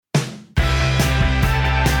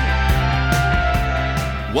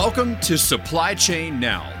Welcome to Supply Chain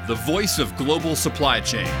Now, the voice of global supply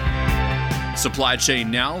chain. Supply Chain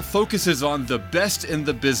Now focuses on the best in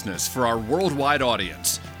the business for our worldwide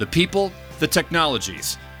audience, the people, the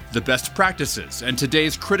technologies, the best practices, and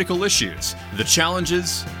today's critical issues, the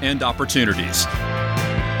challenges and opportunities.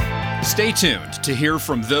 Stay tuned to hear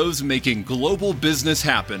from those making global business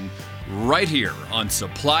happen right here on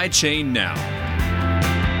Supply Chain Now.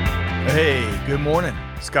 Hey, good morning.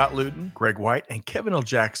 Scott Luton, Greg White, and Kevin L.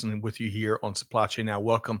 Jackson with you here on Supply Chain Now.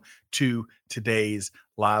 Welcome to today's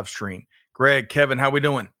live stream. Greg, Kevin, how we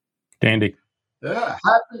doing? Dandy. Yeah,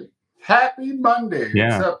 happy Monday.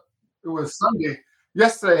 Yeah. Except it was Sunday.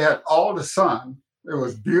 Yesterday had all the sun. It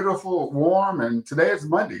was beautiful, warm, and today is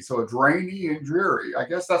Monday, so it's rainy and dreary. I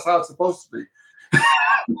guess that's how it's supposed to be.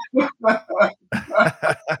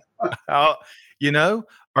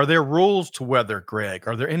 Are there rules to weather, Greg?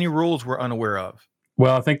 Are there any rules we're unaware of?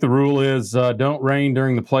 Well, I think the rule is don't rain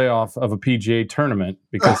during the playoff of a PGA tournament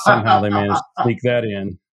because somehow they managed to sneak that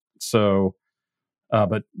in. So,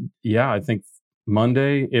 but yeah, I think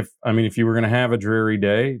Monday, if you were going to have a dreary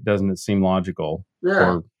day, doesn't it seem logical? Yeah.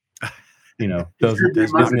 Or,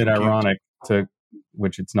 isn't it ironic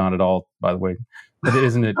which it's not at all, by the way, but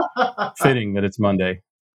isn't it fitting that it's Monday?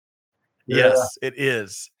 Yes, it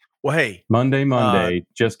is. Well, hey. Monday,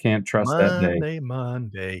 just can't trust that day.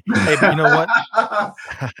 Monday. Hey, but you know what?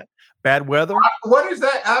 Bad weather? What is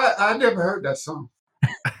that? I never heard that song. I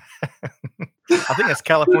think that's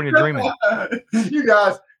California Dreaming. You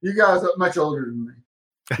guys are much older than me.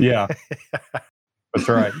 Yeah, that's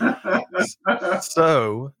right.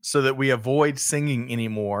 So that we avoid singing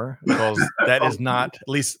anymore, because that is not, at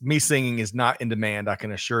least me singing is not in demand, I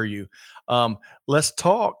can assure you. Let's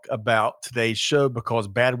talk about today's show, because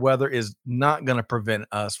bad weather is not going to prevent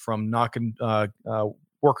us from working our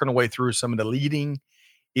way through some of the leading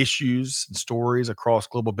issues and stories across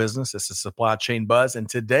global business. It's a Supply Chain Buzz. And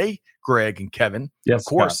today, Greg and Kevin, yes, of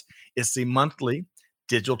course, Scott, it's the monthly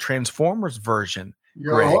Digital Transformers version,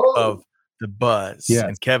 Greg, of the Buzz. Yes.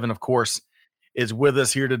 And Kevin, of course, is with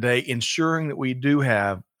us here today, ensuring that we do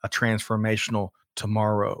have a transformational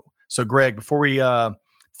tomorrow. So, Greg, before we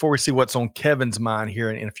see what's on Kevin's mind here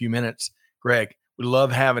in a few minutes, Greg, we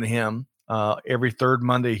love having him every third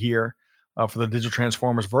Monday here for the Digital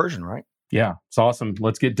Transformers version, right? Yeah, it's awesome.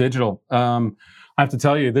 Let's get digital. I have to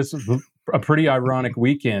tell you, this was a pretty ironic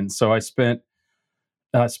weekend. So I spent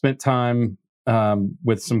time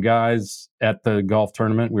with some guys at the golf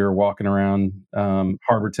tournament. We were walking around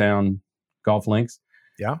Harbortown golf links.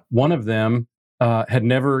 Yeah. One of them had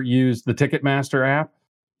never used the Ticketmaster app,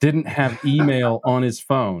 didn't have email on his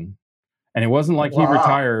phone. And it wasn't like he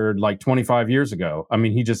retired like 25 years ago. I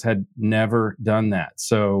mean, he just had never done that.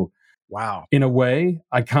 So, wow. In a way,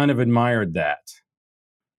 I kind of admired that.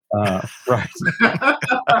 Right.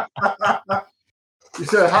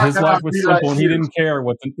 His life was simple, and he didn't care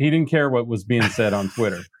what was being said on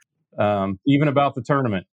Twitter, even about the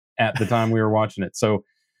tournament at the time we were watching it. So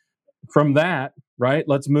from that, right,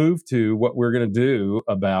 let's move to what we're going to do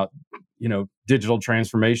about, digital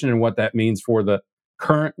transformation and what that means for the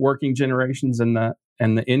current working generations and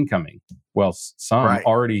the incoming. Well, some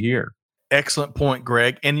already here. Excellent point,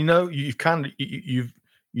 Greg. And you've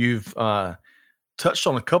touched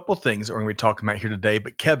on a couple of things that we're going to be talking about here today.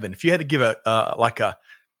 But Kevin, if you had to give a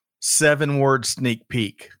 7-word sneak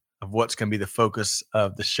peek of what's going to be the focus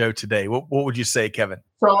of the show today, what would you say, Kevin?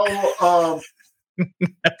 So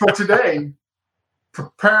for today,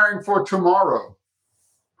 preparing for tomorrow.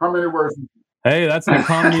 How many words? Hey, that's an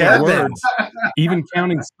economy of words. Even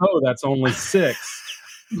counting slow, that's only 6.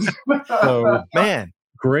 So, man.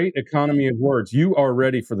 Great economy of words. You are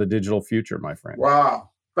ready for the digital future, my friend. Wow.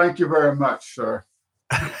 Thank you very much, sir.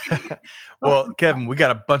 Well, Kevin, we got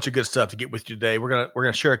a bunch of good stuff to get with you today. We're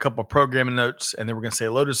gonna share a couple of programming notes, and then we're gonna say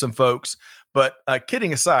hello to some folks. But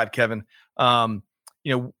kidding aside, Kevin, how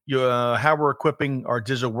we're equipping our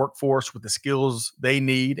digital workforce with the skills they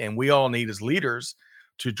need, and we all need as leaders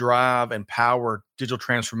to drive and power digital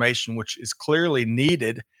transformation, which is clearly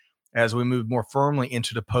needed as we move more firmly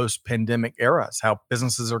into the post-pandemic eras, how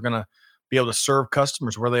businesses are going to be able to serve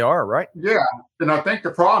customers where they are, right? Yeah. And I think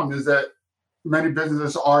the problem is that many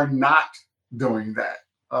businesses are not doing that.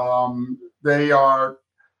 They are,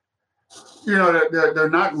 they're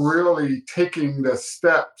not really taking the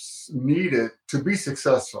steps needed to be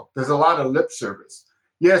successful. There's a lot of lip service.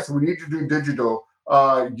 Yes, we need to do digital.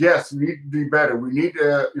 Yes, we need to do better. We need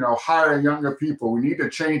to, hire younger people. We need to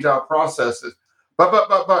change our processes. But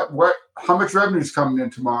what? How much revenue is coming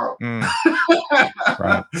in tomorrow?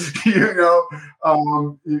 Right. They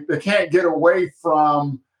can't get away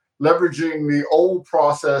from leveraging the old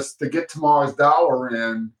process to get tomorrow's dollar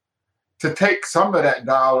in, to take some of that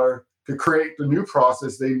dollar to create the new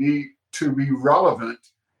process they need to be relevant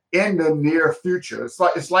in the near future. It's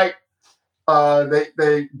like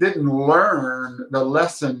they didn't learn the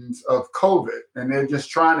lessons of COVID, and they're just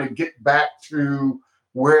trying to get back to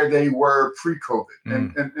where they were pre-COVID.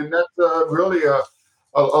 And that's really a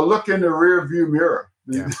look in the rear view mirror.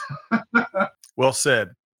 Yeah. Well said.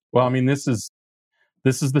 Well, I mean, this is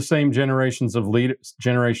the same generation of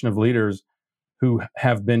leaders who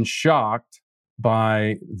have been shocked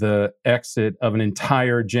by the exit of an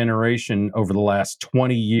entire generation over the last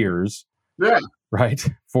 20 years. Yeah. Right.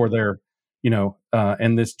 For their,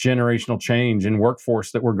 and this generational change in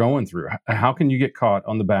workforce that we're going through. How can you get caught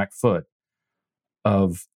on the back foot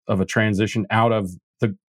of a transition out of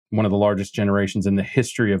one of the largest generations in the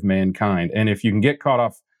history of mankind? And if you can get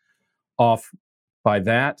caught off by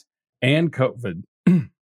that and COVID, you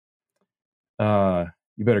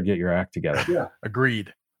better get your act together. Yeah.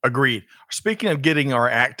 Agreed. Speaking of getting our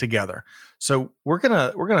act together, so we're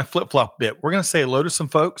gonna flip flop a bit. We're gonna say hello to some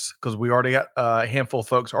folks because we already got a handful of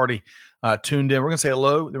folks already tuned in. We're gonna say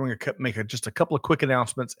hello. Then we're gonna make just a couple of quick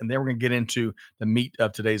announcements, and then we're gonna get into the meat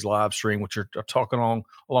of today's live stream, which are talking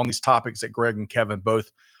along these topics that Greg and Kevin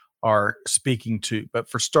both are speaking to. But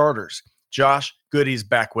for starters, Josh Goody's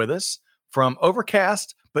back with us from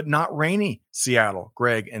overcast but not rainy Seattle.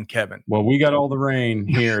 Greg and Kevin. Well, we got all the rain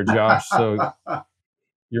here, Josh. So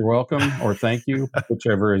you're welcome, or thank you,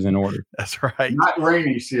 whichever is in order. That's right. Not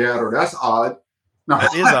rainy Seattle. That's odd. No.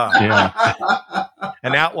 That is odd. Yeah.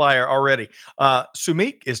 An outlier already.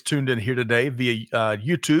 Sumik is tuned in here today via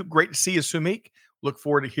YouTube. Great to see you, Sumik. Look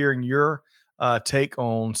forward to hearing your take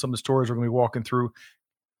on some of the stories we're going to be walking through.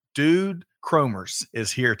 Dude Cromers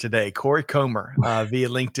is here today. Corey Comer via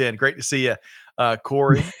LinkedIn. Great to see you,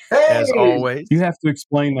 Corey, as always. You have to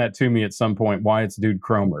explain that to me at some point, why it's Dude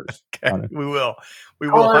Cromers. Okay, we will.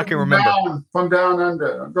 If I can remember. From down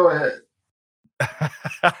under. Go ahead.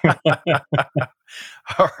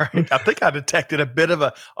 All right. I think I detected a bit of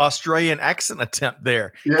an Australian accent attempt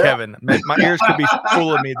there, Yeah. Kevin. My ears could be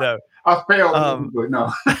fooling me, though. I failed, but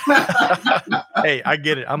no. Hey, I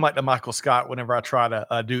get it. I'm like the Michael Scott whenever I try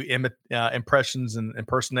to do impressions and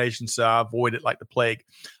impersonations, so I avoid it like the plague.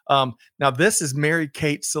 Now, this is Mary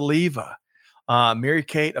Kate Saliva. Mary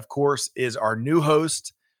Kate, of course, is our new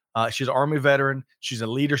host. She's an Army veteran. She's a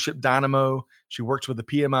leadership dynamo. She works with the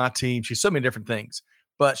PMI team. She's so many different things,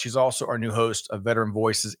 but she's also our new host of Veteran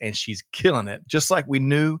Voices, and she's killing it, just like we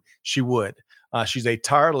knew she would. She's a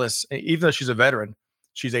tireless, even though she's a veteran,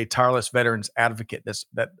 she's a tireless veterans advocate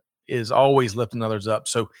that is always lifting others up.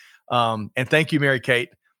 So, and thank you, Mary Kate.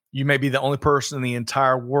 You may be the only person in the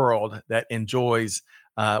entire world that enjoys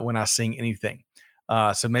when I sing anything.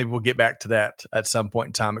 So maybe we'll get back to that at some point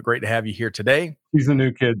in time. But great to have you here today. She's a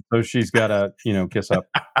new kid, so she's got to, kiss up.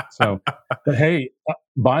 So, but hey,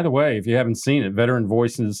 by the way, if you haven't seen it, Veteran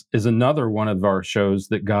Voices is another one of our shows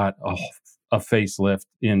that got a facelift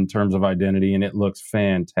in terms of identity, and it looks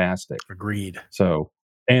fantastic. Agreed. So,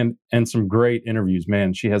 and some great interviews.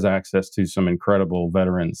 Man, she has access to some incredible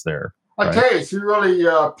veterans there. Right? Okay, she really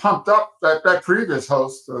pumped up that previous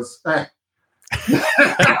host was.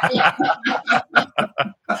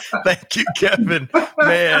 Thank you, Kevin.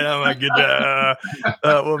 Man, oh my goodness.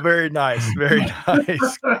 Well, very nice. Very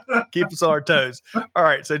nice. Keep us on our toes. All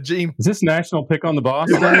right. So, Gene. Is this National Pick on the Boss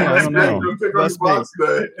Day? I don't know.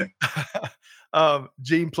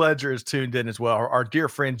 Gene Pledger is tuned in as well. Our dear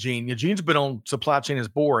friend, Gene. Gene's been on Supply Chain is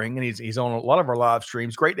Boring, and he's on a lot of our live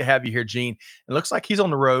streams. Great to have you here, Gene. It looks like he's on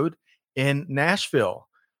the road in Nashville,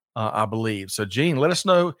 I believe. So, Gene, let us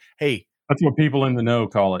know. Hey, that's what people in the know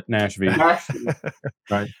call it, Nashville.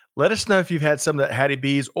 Right. Let us know if you've had some of that Hattie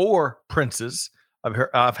B's or Prince's.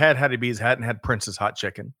 I've had Hattie B's, hadn't had Prince's hot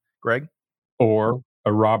chicken. Greg? Or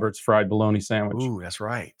a Robert's fried bologna sandwich. Ooh, that's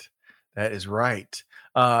right. That is right.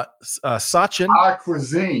 Sachin. High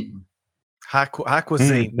cuisine. High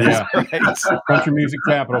cuisine. That's right. Country music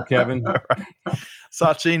capital, Kevin. Right.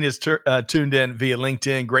 Sachin is tuned in via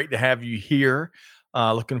LinkedIn. Great to have you here.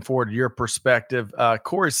 Looking forward to your perspective.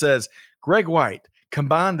 Corey says, Greg White,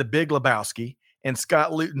 combine the Big Lebowski and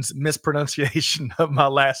Scott Luton's mispronunciation of my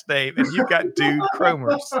last name, and you got Dude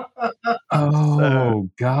Cromers. Oh,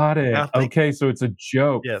 got it. Okay, so it's a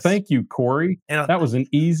joke. Yes. Thank you, Corey. And that was an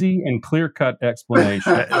easy and clear-cut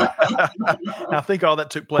explanation. I think all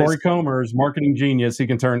that took place. Corey Comer's marketing genius. He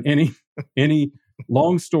can turn any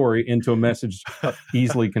long story into a message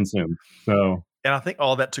easily consumed. So, and I think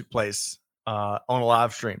all that took place on a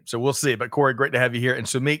live stream. So we'll see. But Corey, great to have you here. And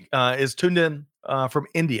Sumik is tuned in from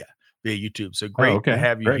India via YouTube. So great to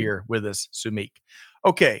have you here with us, Sumik.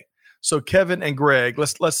 Okay. So Kevin and Greg,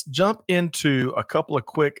 let's jump into a couple of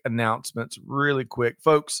quick announcements really quick.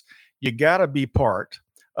 Folks, you got to be part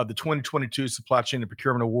of the 2022 Supply Chain and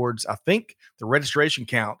Procurement Awards. I think the registration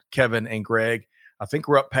count, Kevin and Greg, I think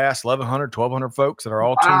we're up past 1,100, 1,200 folks that are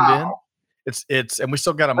all tuned in. It's and we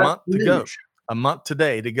still got a month to go. A month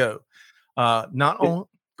today to go. Go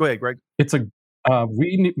ahead, Greg. It's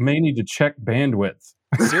we may need to check bandwidth.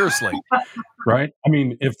 Seriously. Right? I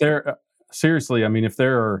mean, if there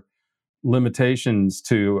are limitations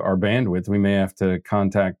to our bandwidth, we may have to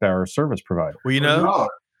contact our service provider. Well,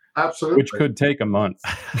 absolutely. Which could take a month.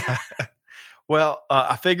 Well,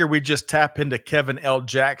 I figure we just tap into Kevin L.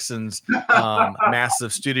 Jackson's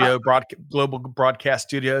massive studio, global broadcast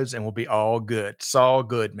studios, and we'll be all good. It's all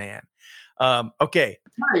good, man. Okay.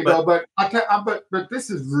 But this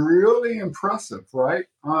is really impressive, right?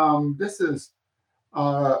 This is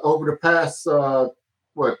over the past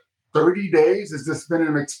 30 days. Has this been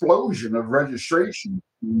an explosion of registration?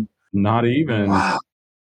 Not even. Wow.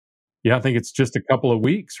 Yeah, I think it's just a couple of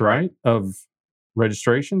weeks, right, of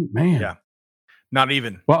registration. Man. Yeah. Not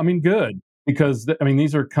even. Well, I mean, good, because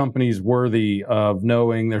these are companies worthy of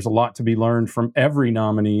knowing. There's a lot to be learned from every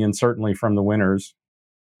nominee, and certainly from the winners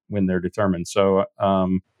when they're determined. So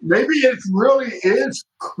maybe it really is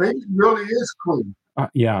cool.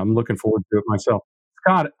 Yeah, I'm looking forward to it myself.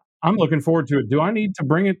 Scott, I'm looking forward to it. Do I need to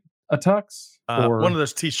bring it a tux or one of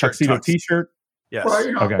those t-shirts? Tuxedo t-shirt? Yes.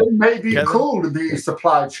 Well, Okay. It may be Kevin? cool to be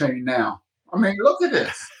supply chain now. I mean, look at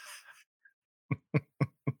this.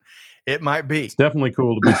 It might be. It's definitely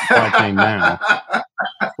cool to be supply chain now.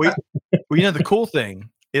 The cool thing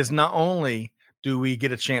is not only do we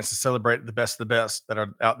get a chance to celebrate the best of the best that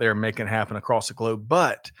are out there making it happen across the globe,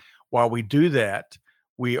 but while we do that,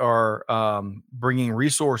 we are bringing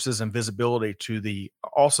resources and visibility to the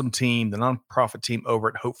awesome team, the nonprofit team over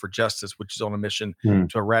at Hope for Justice, which is on a mission to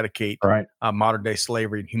eradicate modern day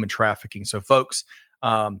slavery and human trafficking. So folks,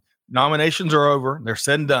 nominations are over. They're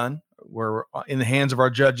said and done. We're in the hands of our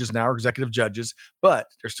judges now, our executive judges, but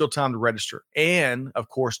there's still time to register and, of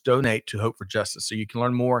course, donate to Hope for Justice. So you can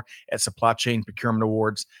learn more at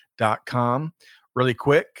supplychainprocurementawards.com. Really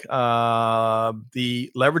quick,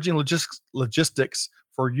 the leveraging logistics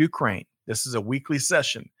for Ukraine. This is a weekly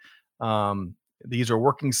session. These are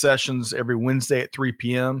working sessions every Wednesday at 3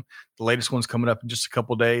 p.m. The latest one's coming up in just a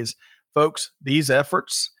couple of days. Folks, these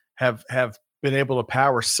efforts have been able to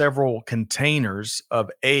power several containers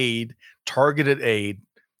of aid, targeted aid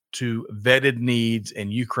to vetted needs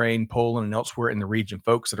in Ukraine, Poland, and elsewhere in the region,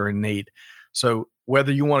 folks that are in need. So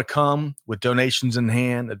whether you want to come with donations in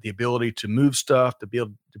hand, the ability to move stuff, the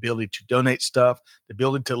ability to donate stuff, the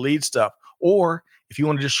ability to lead stuff, or if you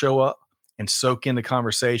want to just show up and soak in the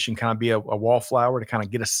conversation, kind of be a wallflower to kind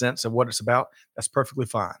of get a sense of what it's about, that's perfectly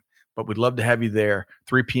fine. But we'd love to have you there.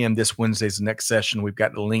 3 p.m. this Wednesday is the next session. We've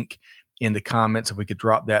got the link in the comments if we could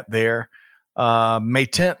drop that there. May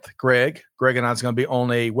 10th, Greg and I is going to be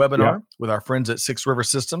on a webinar with our friends at Six River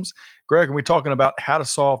Systems. Greg, are we talking about how to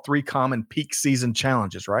solve 3 common peak season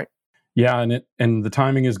challenges, right? Yeah, and the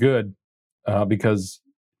timing is good because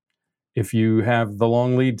if you have the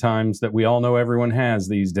long lead times that we all know everyone has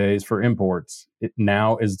these days for imports,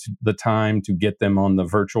 now is the time to get them on the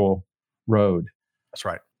virtual road. That's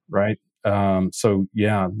right. Right. So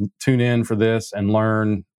yeah, tune in for this and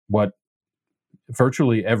learn what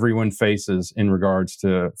virtually everyone faces in regards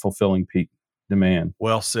to fulfilling peak demand.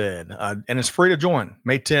 Well said. And it's free to join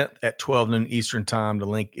May 10th at 12 noon Eastern time. The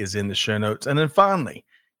link is in the show notes. And then finally,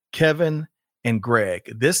 Kevin and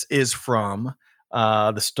Greg, this is from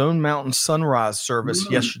the Stone Mountain Sunrise service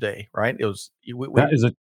yesterday, right? It was that is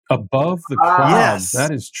above the clouds. Yes.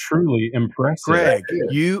 That is truly impressive. Greg,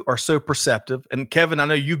 you are so perceptive. And Kevin, I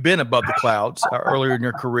know you've been above the clouds earlier in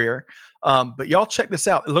your career. But y'all check this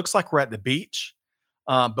out. It looks like we're at the beach.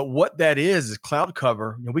 But what that is cloud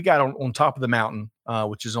cover. We got on top of the mountain,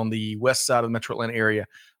 which is on the west side of the Metro Atlanta area.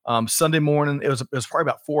 Sunday morning, it was probably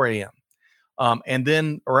about 4 a.m. And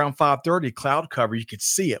then around 5:30, cloud cover, you could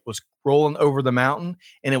see it was rolling over the mountain,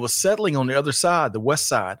 and it was settling on the other side, the west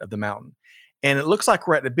side of the mountain. And it looks like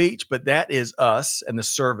we're at the beach, but that is us and the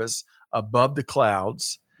service above the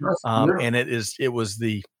clouds. And it was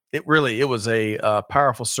a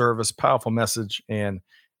powerful service, powerful message, and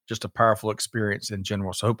just a powerful experience in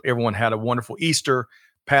general. So I hope everyone had a wonderful Easter,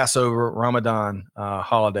 Passover, Ramadan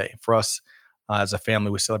holiday. For us as a family,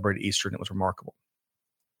 we celebrated Easter, and it was remarkable.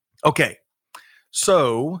 Okay,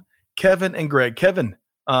 so Kevin and Greg. Kevin,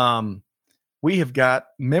 we have got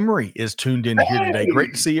Memory is tuned in here today.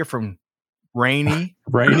 Great to see you from raining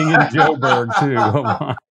in Joburg too. Oh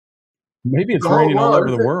my. Maybe it's raining all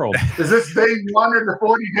over the world. Is this day 1 of the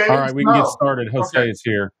 40 days? All right, we can get started. Jose is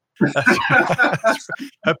here.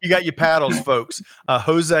 Hope you got your paddles, folks.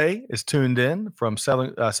 Jose is tuned in from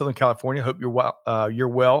Southern California. Hope you're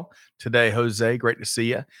well today, Jose. Great to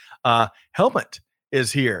see you. Helmut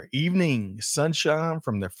is here. Evening sunshine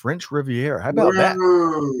from the French Riviera. How about that?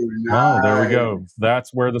 Nice. Oh, there we go.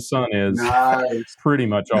 That's where the sun is. Nice. Pretty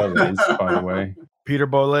much always, by the way. Peter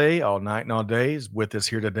Bollet, all night and all day, is with us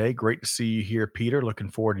here today. Great to see you here, Peter. Looking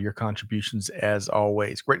forward to your contributions as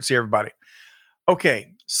always. Great to see everybody.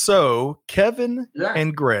 Okay, so Kevin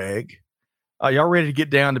and Greg, y'all ready to get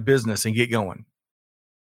down to business and get going?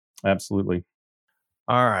 Absolutely.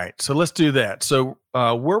 All right, so let's do that. So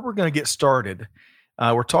where we're going to get started,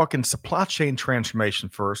 we're talking supply chain transformation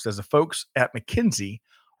first, as the folks at McKinsey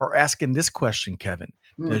are asking this question, Kevin.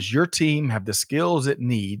 Does your team have the skills it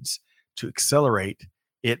needs to accelerate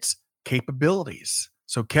its capabilities?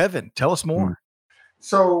 So, Kevin, tell us more.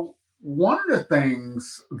 So, one of the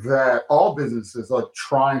things that all businesses are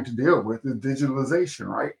trying to deal with is digitalization,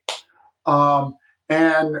 right?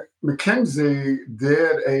 And McKinsey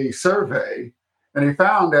did a survey, and they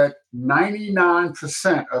found that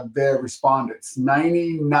 99% of their respondents,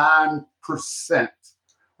 99%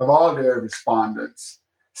 of all their respondents,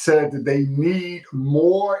 said that they need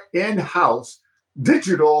more in-house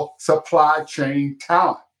digital supply chain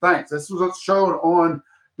talent. Thanks. This was what's shown on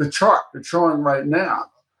the chart that's showing right now.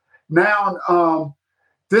 Now,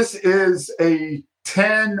 this is a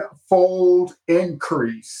 10-fold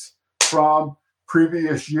increase from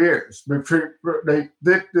previous years. They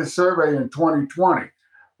did this survey in 2020,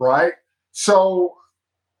 right? So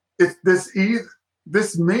this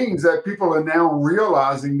means that people are now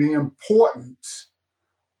realizing the importance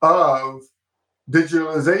of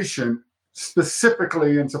digitalization,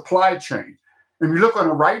 specifically in supply chain. And you look on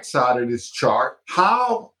the right side of this chart,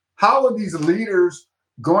 how are these leaders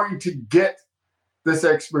going to get this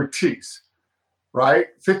expertise, right?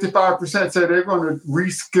 55% say they're going to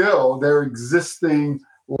reskill their existing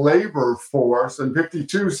labor force, and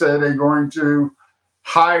 52% say they're going to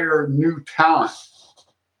hire new talent,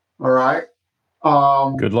 all right?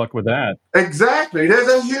 Good luck with that. Exactly. There's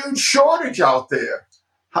a huge shortage out there.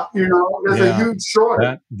 There's a huge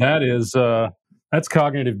shortage. That is that's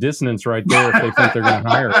cognitive dissonance right there if they think they're going to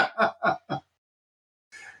hire.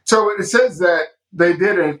 So it says that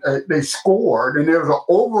they scored, and there was an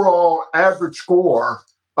overall average score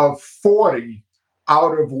of 40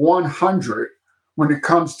 out of 100 when it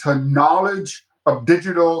comes to knowledge of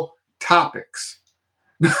digital topics.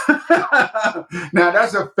 Now,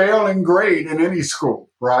 that's a failing grade in any school,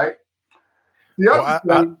 right?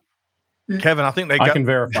 Kevin, I think I can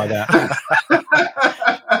verify that.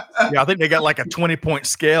 I think they got like a 20-point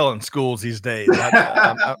scale in schools these days.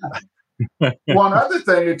 One other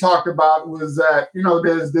thing they talked about was that,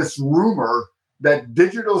 there's this rumor that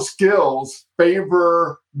digital skills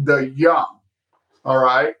favor the young, all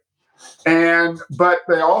right? But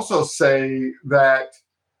they also say that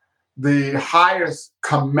the highest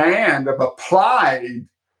command of applied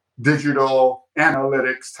digital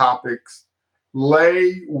analytics topics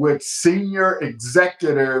lay with senior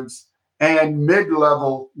executives and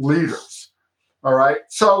mid-level leaders. All right.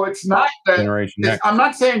 So it's not that I'm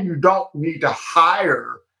not saying you don't need to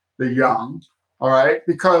hire the young, all right,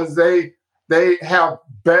 because they have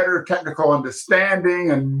better technical understanding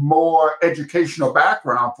and more educational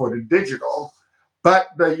background for the digital, but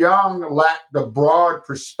the young lack the broad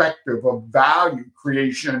perspective of value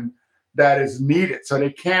creation that is needed. So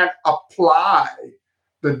they can't apply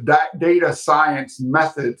the data science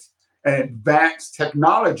methods and advanced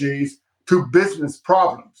technologies to business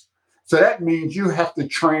problems. So that means you have to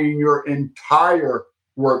train your entire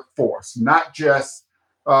workforce, not just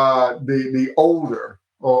the older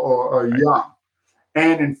or young.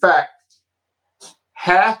 And in fact,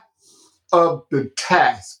 half of the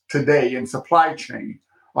tasks today in supply chain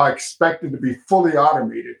are expected to be fully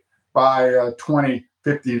automated by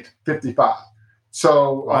 2055.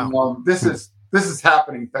 So this is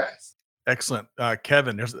happening fast. Excellent.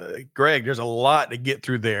 Kevin, Greg, there's a lot to get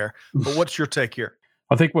through there. But what's your take here?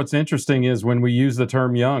 I think what's interesting is when we use the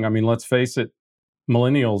term young, I mean, let's face it,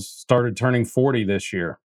 millennials started turning 40 this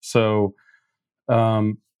year. So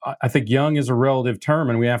I think young is a relative term,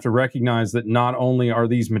 and we have to recognize that not only are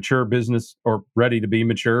these mature business or ready to be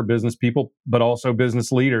mature business people, but also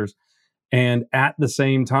business leaders. And at the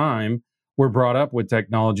same time, we're brought up with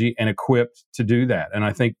technology and equipped to do that. And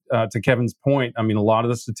I think to Kevin's point, I mean, a lot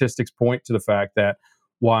of the statistics point to the fact that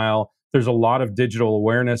while there's a lot of digital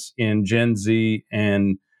awareness in Gen Z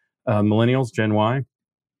and millennials, Gen Y,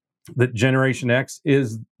 that Generation X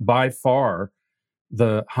is by far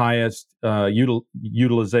the highest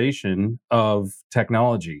utilization of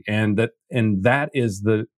technology, and that is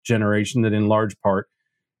the generation that in large part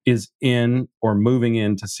is in or moving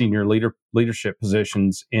into senior leadership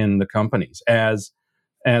positions in the companies as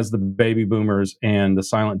the baby boomers and the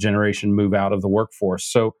silent generation move out of the workforce.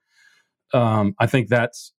 So I think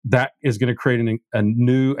that is going to create a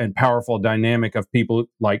new and powerful dynamic of people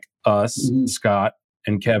like us, Scott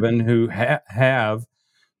and Kevin, who have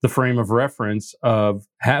the frame of reference of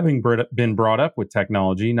having been brought up with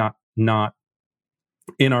technology, not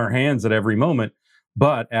in our hands at every moment,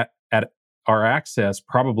 but at our access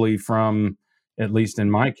probably from, at least in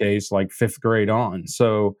my case, like 5th grade on.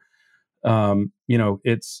 So,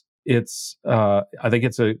 it's I think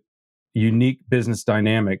it's a unique business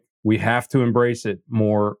dynamic. We have to embrace it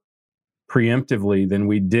more preemptively than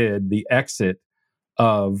we did the exit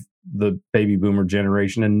of the baby boomer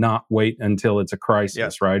generation, and not wait until it's a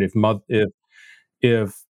crisis, right? If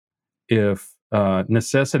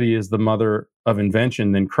necessity is the mother of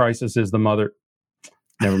invention, then crisis is the mother.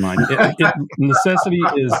 Never mind.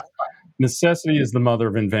 Necessity is the mother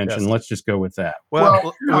of invention. Yes. Let's just go with that.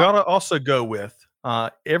 Well, we ought to also go with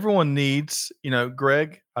everyone needs,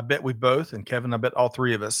 Greg, I bet we both, and Kevin, I bet all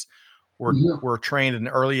three of us were trained at an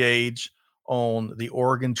early age on the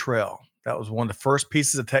Oregon Trail. That was one of the first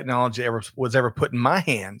pieces of technology was ever put in my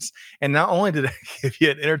hands. And not only did it give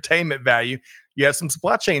you an entertainment value, you had some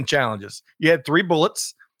supply chain challenges. You had 3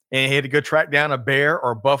 bullets, and you had to go track down a bear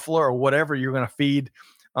or a buffalo or whatever you're going to feed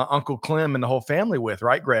Uncle Clem and the whole family with,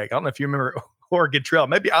 right, Greg? I don't know if you remember Oregon Trail.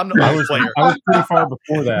 Maybe I'm the old player. I was pretty far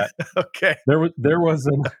before that. Okay. There was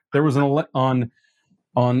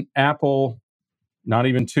on Apple, not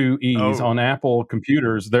even 2 E's, on Apple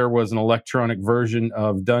computers, there was an electronic version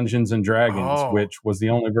of Dungeons and Dragons, which was the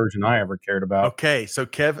only version I ever cared about. Okay, so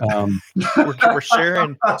Kevin, we're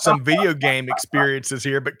sharing some video game experiences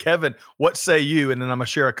here, but Kevin, what say you? And then I'm going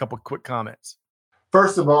to share a couple quick comments.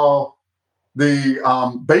 First of all, the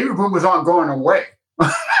baby boomers aren't going away.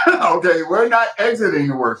 Okay, we're not exiting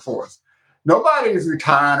the workforce. Nobody is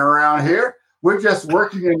retiring around here. We're just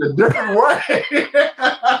working in a different way.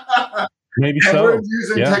 Maybe and so. We're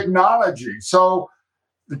using technology. So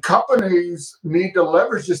the companies need to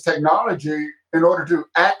leverage this technology in order to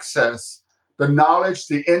access the knowledge,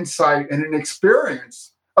 the insight, and an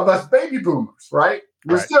experience of us baby boomers, right?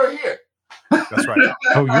 We're still here. That's right.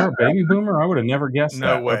 Oh, you're a baby boomer? I would have never guessed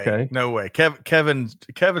that. No way. Okay. No way. Kevin's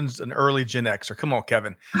an early Gen Xer. Come on,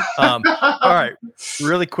 Kevin. All right.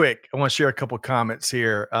 Really quick, I want to share a couple of comments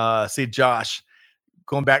here. See, Josh,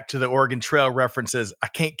 going back to the Oregon Trail references, I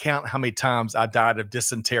can't count how many times I died of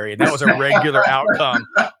dysentery. And that was a regular outcome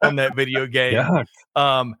on that video game.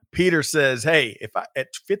 Yeah. Peter says, hey,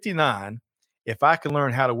 at 59, if I can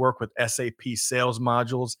learn how to work with SAP sales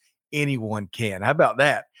modules, anyone can. How about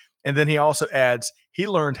that? And then he also adds, he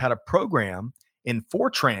learned how to program in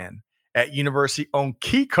Fortran at university on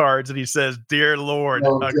key cards. And he says, dear Lord,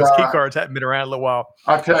 because key cards hadn't been around a little while.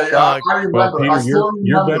 I'll tell you, I remember, Peter,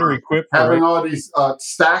 you're better equipped having all these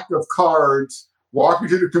stack of cards, walking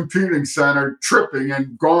to the computing center, tripping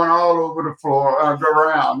and going all over the floor,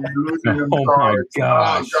 around, and losing them cards. My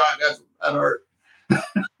gosh. Oh, God, that hurt.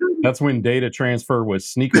 That's when data transfer was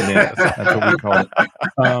sneaker dance. That's what we call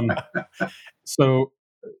it. So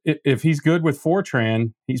if he's good with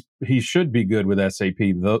Fortran, he should be good with SAP.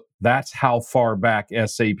 That's how far back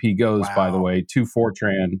SAP goes, by the way, to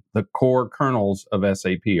Fortran. The core kernels of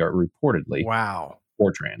SAP are reportedly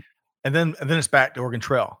Fortran. And then it's back to Oregon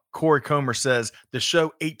Trail. Corey Comer says the show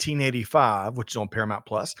 1885, which is on Paramount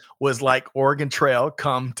Plus, was like Oregon Trail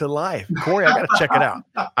come to life. Corey, I got to check it out.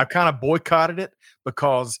 I kind of boycotted it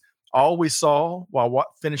because all we saw while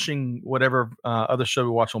finishing whatever other show we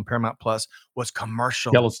watched on Paramount Plus was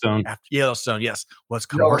commercial. Yellowstone, yes, was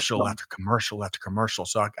commercial after commercial after commercial.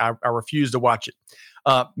 So I refused to watch it.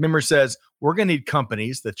 Memory says we're going to need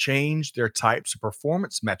companies that change their types of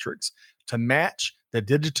performance metrics to match the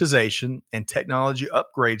digitization and technology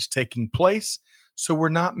upgrades taking place, so we're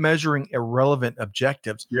not measuring irrelevant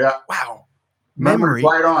objectives. Yeah. Wow. Memory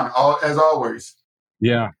right on, as always.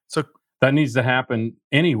 Yeah. So that needs to happen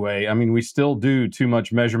anyway. I mean, we still do too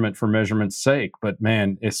much measurement for measurement's sake, but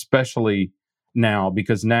man, especially now,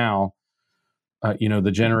 because now,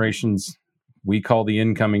 the generations we call the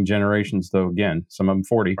incoming generations, though, again, some of them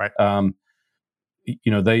 40, right.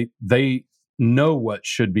 They know what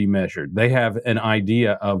should be measured. They have an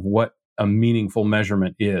idea of what a meaningful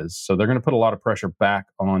measurement is. So they're going to put a lot of pressure back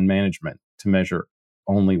on management to measure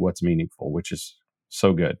only what's meaningful, which is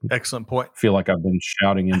so good. Excellent point. I feel like I've been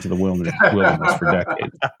shouting into the wilderness for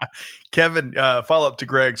decades. Kevin, follow up to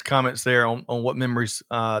Greg's comments there on what memories,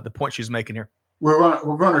 the point she's making here.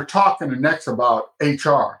 we're going to talk in the next about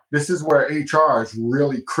HR. This is where HR is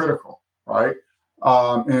really critical, right?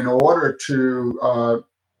 In order to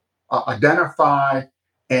identify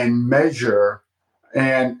and measure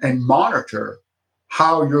and monitor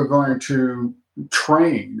how you're going to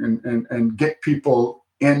train and get people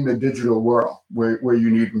in the digital world where you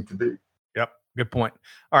need them to be. Yep, good point.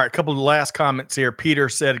 All right, a couple of last comments here. Peter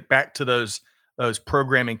said, back to those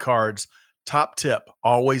programming cards, top tip,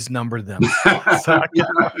 always number them. So I can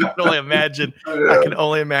only imagine. I can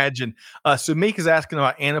only imagine. Sumik is asking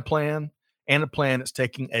about Anaplan. Anaplan is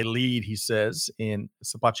taking a lead, he says, in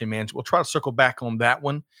supply chain management. We'll try to circle back on that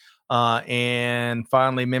one. And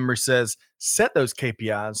finally, Memory says, set those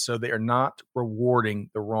KPIs so they are not rewarding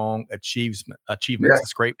the wrong achievements. Yes.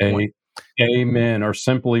 That's a great point. Amen. Or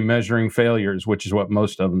simply measuring failures, which is what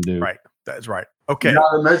most of them do. Right. That's right. Okay. You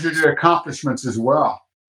got to measure the accomplishments as well.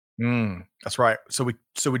 That's right. So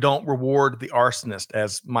we don't reward the arsonist,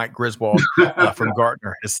 as Mike Griswold from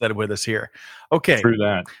Gartner has said with us here. Okay. True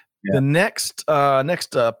that. Yeah. The next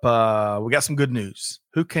up, we got some good news.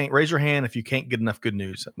 Who can't raise your hand if you can't get enough good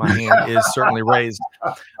news? My hand is certainly raised.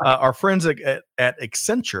 Our friends at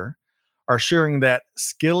Accenture are sharing that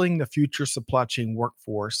skilling the future supply chain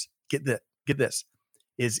workforce, get this,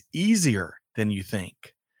 is easier than you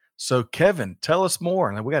think. So, Kevin, tell us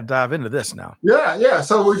more. And we got to dive into this now. Yeah.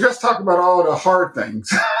 So we just talked about all the hard things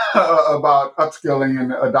about upskilling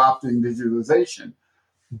and adopting digitalization.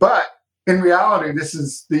 But in reality,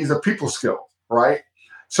 these are people skills, right?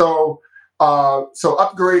 So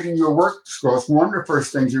upgrading your work skills, one of the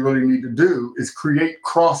first things you really need to do is create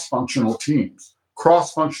cross-functional teams,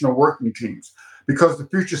 cross-functional working teams, because the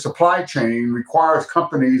future supply chain requires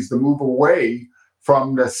companies to move away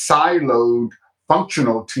from the siloed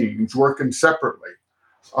functional teams working separately.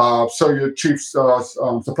 So your chief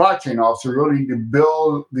supply chain officer really need to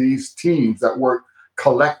build these teams that work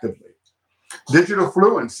collectively. Digital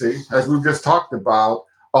fluency, as we've just talked about,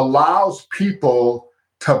 allows people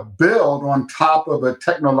to build on top of a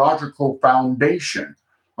technological foundation.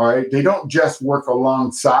 All right, they don't just work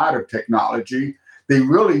alongside of technology; they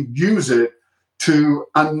really use it to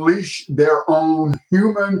unleash their own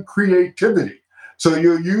human creativity. So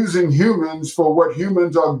you're using humans for what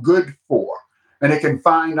humans are good for, and they can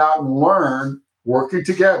find out and learn, working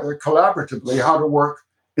together collaboratively, how to work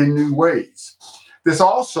in new ways. This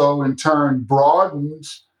also, in turn,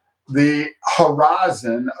 broadens the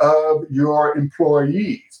horizon of your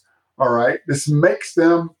employees, all right? This makes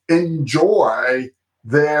them enjoy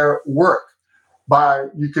their work.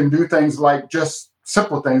 You can do things like just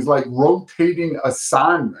simple things like rotating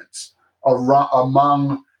assignments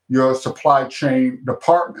among your supply chain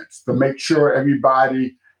departments to make sure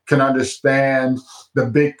everybody can understand the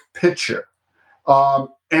big picture.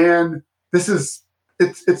 And this is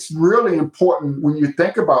It's really important when you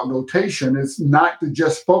think about notation, is not to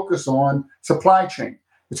just focus on supply chain.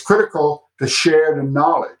 It's critical to share the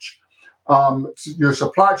knowledge. Your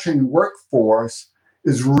supply chain workforce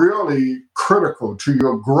is really critical to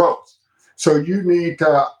your growth. So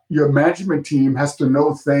your management team has to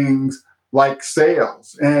know things like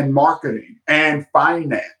sales and marketing and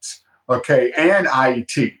finance, okay, and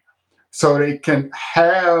IT, so they can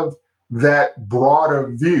have that broader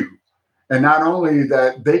view. And not only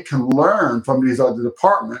that they can learn from these other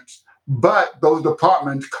departments, but those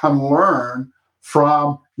departments can learn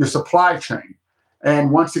from your supply chain.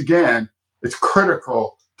 And once again, it's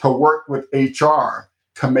critical to work with HR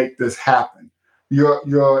to make this happen.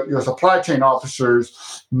 Your supply chain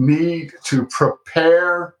officers need to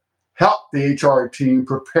help the HR team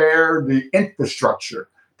prepare the infrastructure,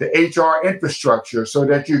 the HR infrastructure, so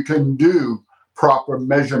that you can do proper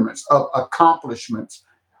measurements of accomplishments,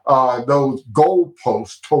 those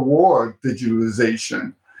goalposts toward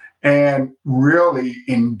digitalization, and really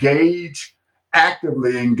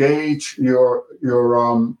actively engage your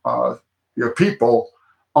people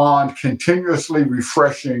on continuously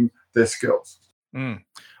refreshing their skills.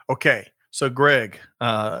 Okay. So Greg,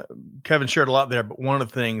 Kevin shared a lot there, but one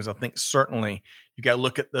of the things I think certainly you got to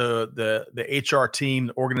look at the HR team,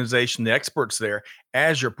 the organization, the experts there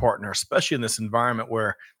as your partner, especially in this environment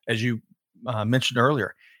where, as you mentioned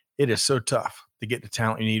earlier, it is so tough to get the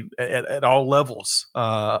talent you need at all levels,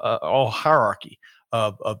 all hierarchy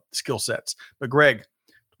of skill sets. But Greg,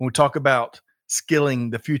 when we talk about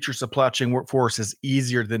skilling the future supply chain workforce is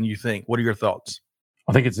easier than you think, what are your thoughts?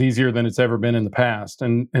 I think it's easier than it's ever been in the past,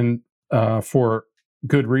 and for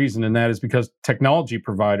good reason, and that is because technology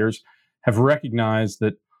providers have recognized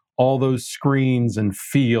that all those screens and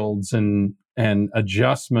fields and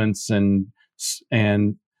adjustments and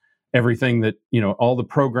everything that, all the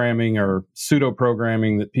programming or pseudo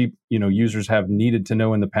programming that people, users have needed to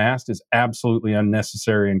know in the past is absolutely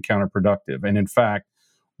unnecessary and counterproductive. And in fact,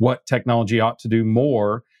 what technology ought to do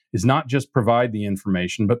more is not just provide the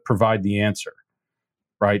information, but provide the answer,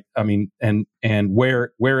 right? I mean, and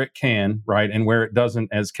where it can, right, and where it doesn't,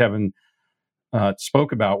 as Kevin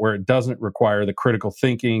spoke about, where it doesn't require the critical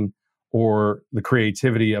thinking or the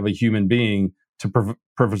creativity of a human being to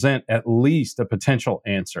present at least a potential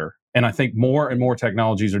answer. And I think more and more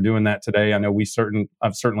technologies are doing that today. I know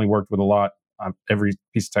I've certainly worked with a lot. Every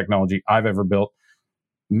piece of technology I've ever built,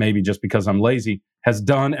 maybe just because I'm lazy, has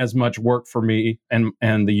done as much work for me and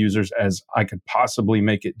the users as I could possibly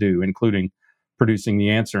make it do, including producing the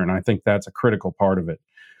answer. And I think that's a critical part of it.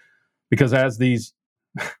 Because as these,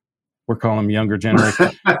 we're calling them younger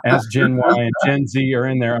generations, as Gen Y and Gen Z are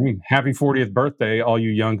in there, I mean, happy 40th birthday, all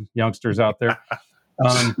you youngsters out there.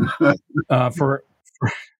 For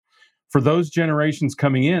those generations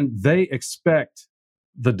coming in, they expect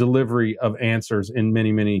the delivery of answers in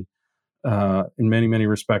many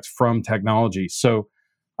respects from technology. So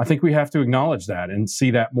I think we have to acknowledge that and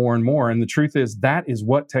see that more and more. And the truth is, that is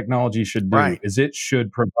what technology should do, right. Is it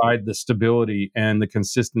should provide the stability and the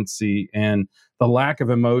consistency and the lack of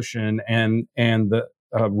emotion and the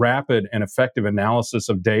rapid and effective analysis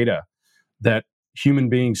of data that human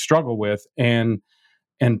beings struggle with and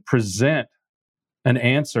present an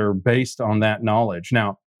answer based on that knowledge.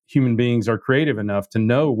 Now, human beings are creative enough to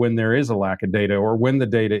know when there is a lack of data or when the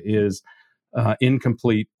data is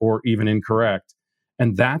incomplete or even incorrect.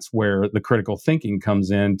 And that's where the critical thinking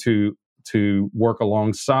comes in to work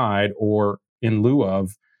alongside or in lieu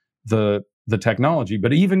of the technology.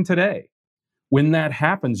 But even today, when that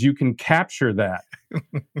happens, you can capture that.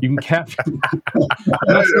 You can capture.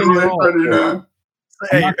 You're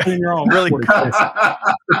all really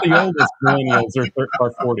the oldest millennials are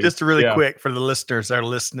 40. Just really quick for the listeners that are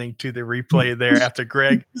listening to the replay there after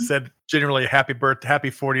Greg said generally happy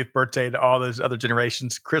 40th birthday to all those other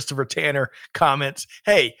generations. Christopher Tanner comments,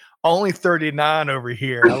 "Hey, only 39 over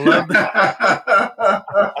here." I love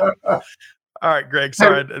that. All right, Greg.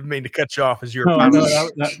 Sorry, I didn't mean to cut you off as you're.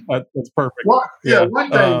 That's perfect. Well, one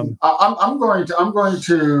thing I'm going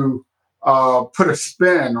to put a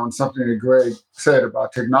spin on something that Greg said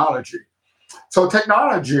about technology. So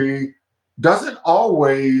technology doesn't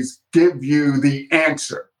always give you the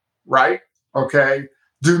answer, right? Okay.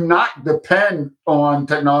 Do not depend on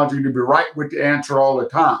technology to be right with the answer all the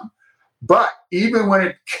time. But even when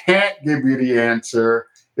it can't give you the answer,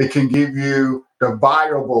 it can give you the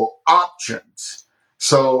viable options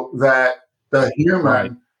so that the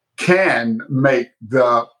human can make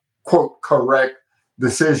the quote correct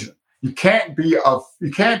decision. You can't be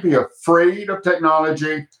afraid of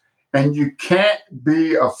technology, and you can't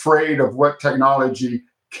be afraid of what technology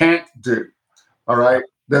can't do. All right,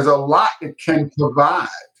 there's a lot it can provide.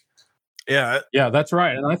 Yeah, that's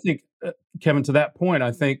right. And I think, Kevin, to that point,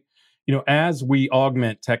 I think as we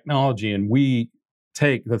augment technology and we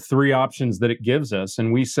take the three options that it gives us,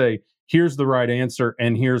 and we say, here's the right answer,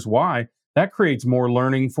 and here's why. That creates more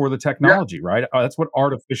learning for the technology, right? That's what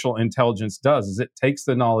artificial intelligence does, is it takes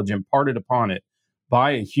the knowledge imparted upon it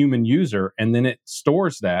by a human user, and then it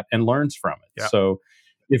stores that and learns from it. So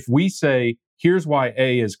if we say, here's why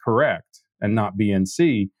A is correct and not B and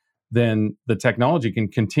C, then the technology can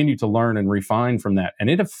continue to learn and refine from that. And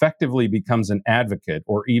it effectively becomes an advocate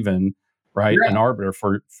or even, an arbiter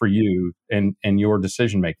for you and your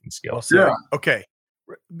decision-making skills. Okay.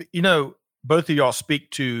 Both of y'all speak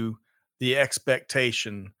to the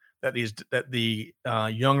expectation that the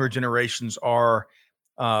younger generations are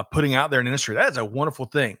putting out there in the industry. That is a wonderful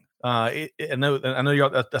thing. I know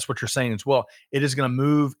y'all, that's what you're saying as well. It is going to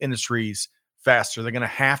move industries faster. They're going to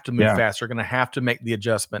have to move faster. They're going to have to make the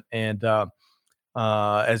adjustment. And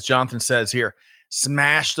as Jonathan says here,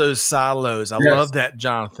 smash those silos. I love that,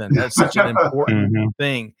 Jonathan. That's such an important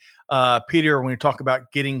thing. Peter, when you talk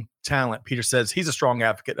about getting talent, Peter says he's a strong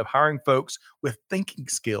advocate of hiring folks with thinking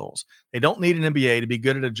skills. They don't need an MBA to be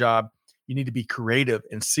good at a job. You need to be creative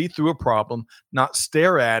and see through a problem, not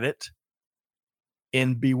stare at it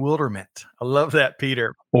in bewilderment. I love that,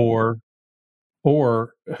 Peter. Or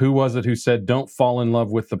who was it who said, don't fall in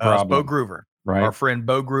love with the problem? Bo Groover, right? Our friend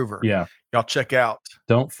Bo Groover. Yeah. Y'all check out.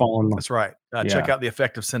 Don't fall in love. That's right. Check out The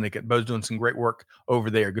Effective Syndicate. Bo's doing some great work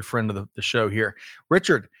over there. Good friend of the show here.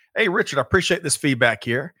 Richard. Hey, Richard, I appreciate this feedback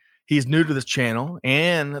here. He's new to this channel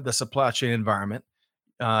and the supply chain environment.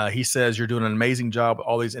 He says you're doing an amazing job with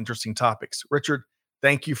all these interesting topics. Richard,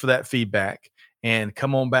 thank you for that feedback. And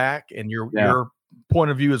come on back. And your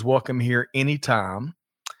point of view is welcome here anytime.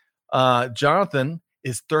 Jonathan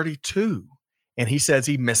is 32 And he says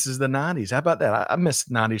he misses the 90s. How about that? I miss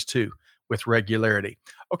the 90s too with regularity.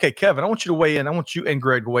 Okay, Kevin, I want you to weigh in. I want you and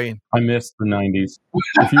Greg to weigh in. I missed the 90s.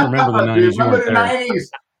 If you remember the 90s, you weren't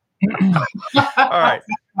there. All right.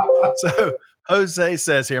 So Jose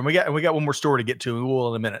says here, and we got one more story to get to, and we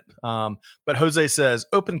will in a minute. But Jose says,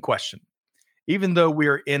 open question. Even though we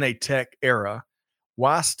are in a tech era,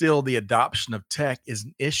 why still the adoption of tech is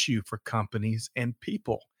an issue for companies and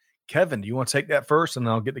people? Kevin, do you want to take that first, and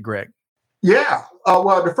then I'll get to Greg? Yeah.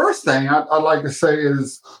 Well, the first thing I'd like to say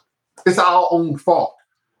is it's our own fault.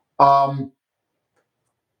 We're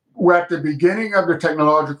at the beginning of the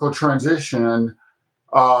technological transition.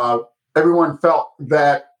 Everyone felt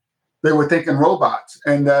that they were thinking robots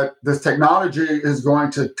and that this technology is going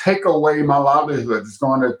to take away my livelihood. It's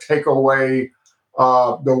going to take away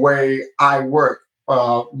the way I work,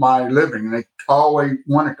 my living. And they always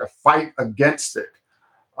wanted to fight against it.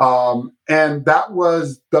 And that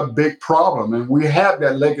was the big problem. And we have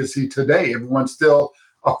that legacy today. Everyone's still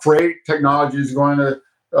afraid technology is going to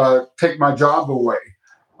take my job away.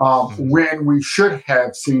 When we should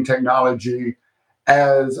have seen technology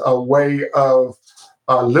as a way of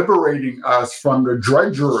liberating us from the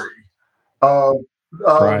drudgery of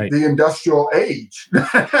the industrial age.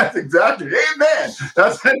 That's exactly, amen.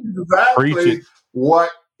 That's exactly what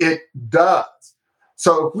it does.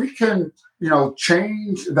 So if we can,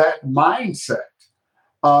 change that mindset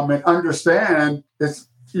and understand it's,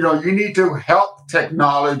 you need to help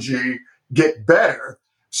technology get better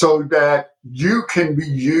so that you can be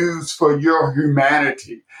used for your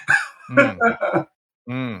humanity.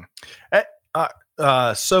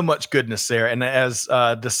 So much goodness there. And as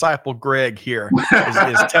disciple Greg here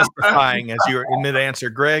is testifying as you're in mid-answer,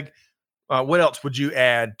 Greg, what else would you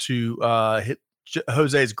add to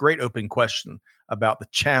Jose's great open question about the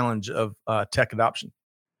challenge of tech adoption?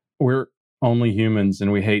 We're only humans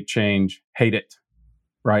and we hate change, hate it,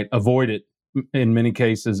 right? Avoid it in many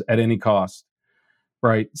cases at any cost,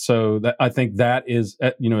 right? So I think that is,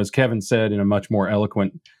 as Kevin said in a much more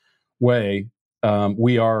eloquent way,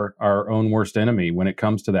 we are our own worst enemy when it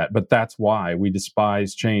comes to that. But that's why we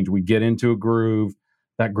despise change. We get into a groove.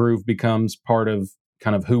 That groove becomes part of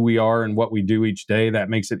kind of who we are and what we do each day. That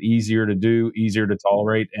makes it easier to do, easier to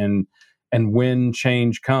tolerate. And when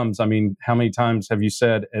change comes, I mean, how many times have you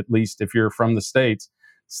said, at least if you're from the States,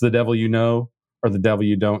 it's the devil you know or the devil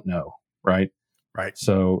you don't know, right? Right.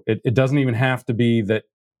 So it doesn't even have to be that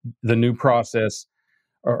the new process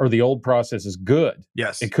or the old process is good.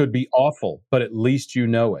 Yes. It could be awful, but at least you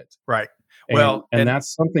know it. Right. And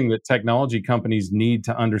that's something that technology companies need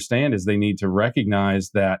to understand is they need to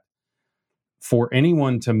recognize that for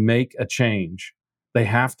anyone to make a change, they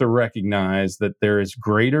have to recognize that there is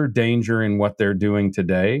greater danger in what they're doing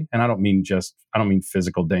today. And I don't mean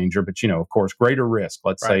physical danger, but, of course, greater risk,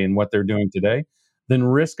 let's say, in what they're doing today than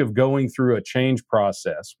risk of going through a change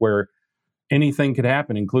process where anything could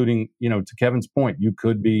happen, including, to Kevin's point, you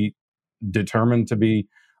could be determined to be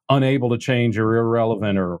unable to change or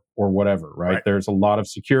irrelevant or whatever, right? There's a lot of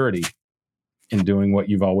security in doing what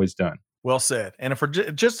you've always done. Well said. And if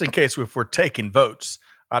just in case if we're taking votes,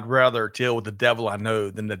 I'd rather deal with the devil I know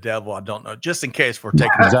than the devil I don't know, just in case we're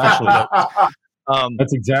taking exactly. votes.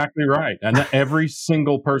 That's exactly right. And every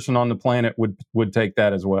single person on the planet would take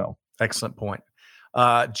that as well. Excellent point.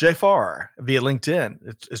 JFR via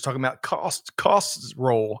LinkedIn is talking about the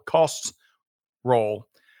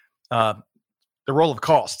role of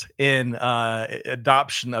cost in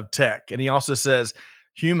adoption of tech. And he also says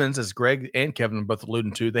humans, as Greg and Kevin are both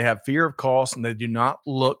alluding to, they have fear of cost and they do not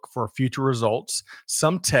look for future results.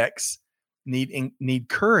 Some techs need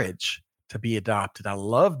courage to be adopted. I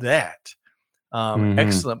love that.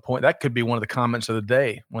 Excellent point. That could be one of the comments of the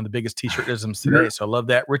day, one of the biggest t-shirtisms today. So I love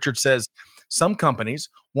that. Richard says some companies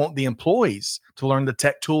want the employees to learn the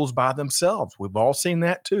tech tools by themselves. We've all seen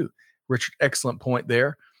that too. Richard, excellent point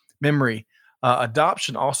there. Memory.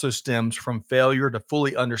 Adoption also stems from failure to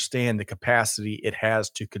fully understand the capacity it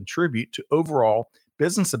has to contribute to overall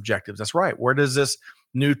business objectives. That's right. Where does this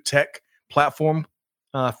new tech platform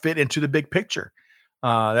fit into the big picture?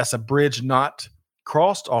 That's a bridge not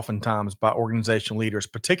crossed oftentimes by organization leaders,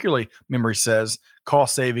 particularly, Memory says,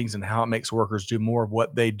 cost savings and how it makes workers do more of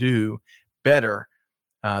what they do better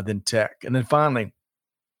than tech. And then finally,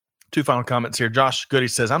 two final comments here. Josh Goody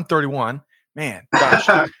says, I'm 31. Man,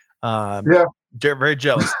 Josh. Very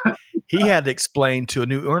jealous. He had to explain to a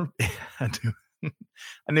new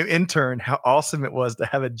intern how awesome it was to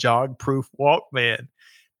have a jog-proof Walkman.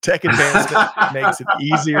 Tech advancement makes it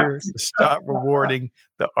easier to stop rewarding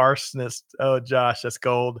the arsonist. Oh, Josh, that's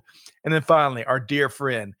gold. And then finally, our dear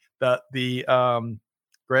friend, the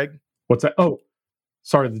Greg. What's that? Oh,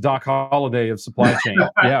 the Doc Holliday of supply chain.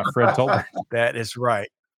 Yeah, Fred Tolbert. That is right.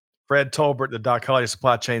 Fred Tolbert, the Doc Holliday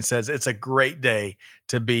supply chain, says it's a great day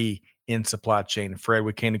to be in supply chain. Fred,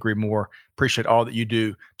 we can't agree more. Appreciate all that you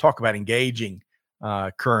do. Talk about engaging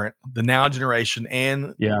the now generation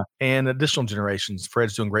and additional generations.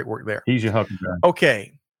 Fred's doing great work there. He's your huckleberry.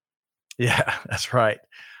 Okay. Yeah, that's right.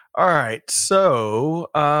 All right. So,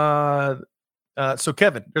 so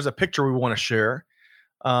Kevin, there's a picture we want to share.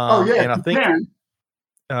 And I think,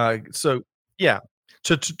 to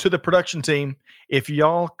the production team, if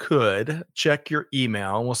y'all could check your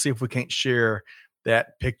email, and we'll see if we can't share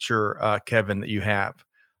that picture, Kevin, that you have,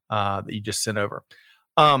 that you just sent over.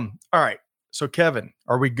 All right. So Kevin,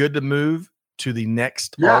 are we good to move to the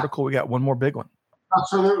next article? We got one more big one.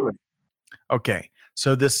 Absolutely. Okay.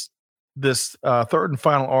 So this third and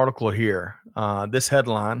final article here, this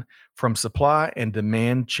headline from Supply and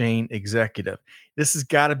Demand Chain Executive. This has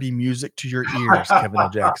got to be music to your ears, Kevin O.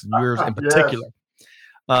 Jackson, yours in particular.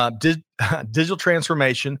 Digital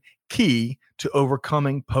transformation key to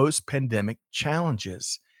overcoming post-pandemic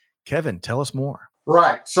challenges. Kevin, tell us more.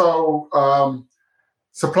 Right. So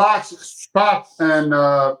Supply and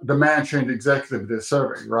Demand Chain Executive did a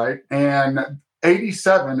survey, right? And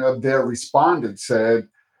 87 of their respondents said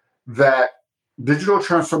that digital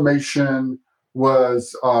transformation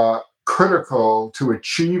was critical to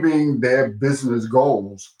achieving their business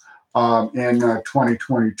goals in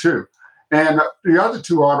 2022. And the other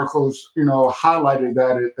two articles, highlighted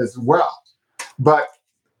that as well. But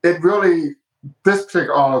it really, this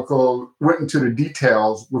particular article went into the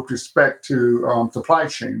details with respect to supply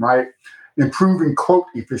chain, right? Improving quote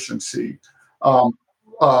efficiency,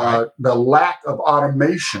 the lack of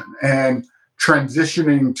automation, and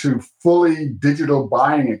transitioning to fully digital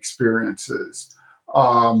buying experiences.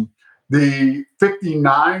 The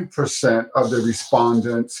 59% of the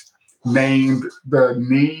respondents named the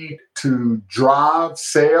need to drive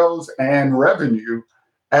sales and revenue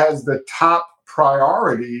as the top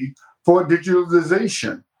priority for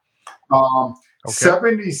digitalization.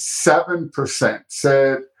 77%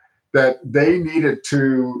 said that they needed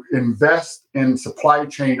to invest in supply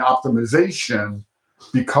chain optimization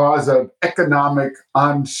because of economic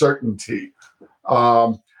uncertainty.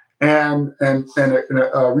 And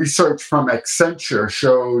research from Accenture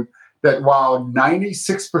showed that while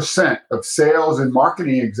 96% of sales and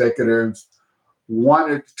marketing executives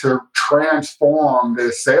wanted to transform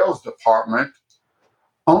their sales department,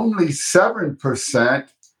 only 7%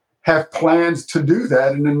 have plans to do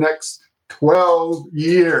that in the next 12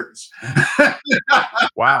 years.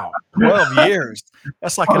 Wow. 12 years.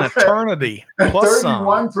 That's like an eternity. Plus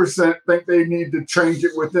 31% think they need to change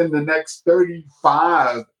it within the next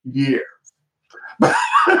 35 years.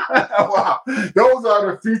 Wow. Those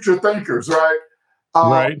are the future thinkers, right?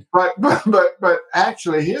 Right. But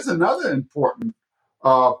actually, here's another important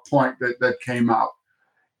point that came out.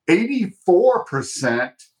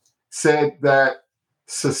 84% said that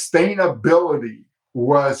sustainability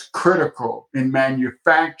was critical in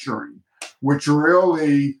manufacturing, which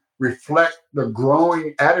really reflect the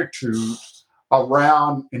growing attitude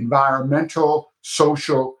around environmental,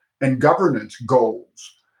 social, and governance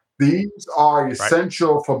goals. These are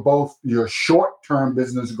essential for both your short-term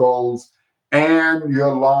business goals and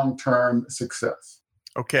your long-term success.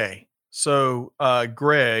 Okay. So,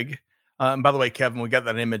 Greg, and by the way, Kevin, we got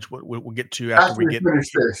that image we'll get to after we get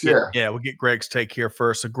finish this. Yeah, we'll get Greg's take here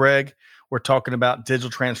first. So, Greg, we're talking about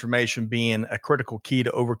digital transformation being a critical key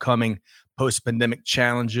to overcoming post-pandemic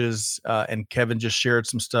challenges. And Kevin just shared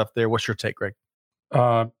some stuff there. What's your take, Greg?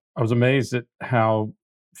 I was amazed at how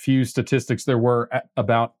few statistics there were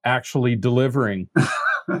about actually delivering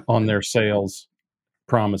on their sales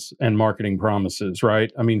promise and marketing promises,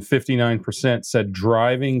 right? I mean, 59% said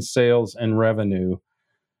driving sales and revenue.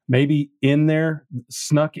 Maybe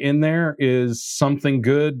snuck in there is something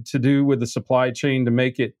good to do with the supply chain to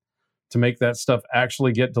make that stuff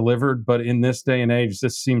actually get delivered. But in this day and age,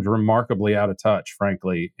 this seems remarkably out of touch,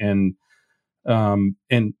 frankly. And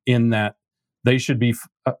in that they should be,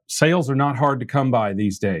 sales are not hard to come by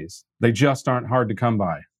these days. They just aren't hard to come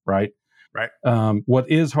by, right? Right. What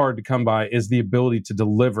is hard to come by is the ability to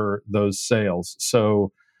deliver those sales.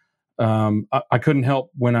 So I couldn't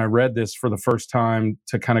help when I read this for the first time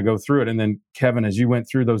to kind of go through it. And then, Kevin, as you went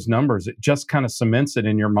through those numbers, it just kind of cements it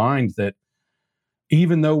in your mind that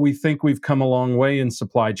even though we think we've come a long way in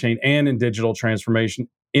supply chain and in digital transformation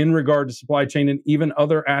in regard to supply chain and even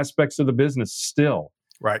other aspects of the business, still,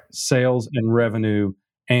 right, sales and revenue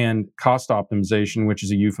and cost optimization, which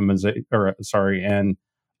is a euphemisation, and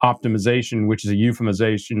optimization, which is a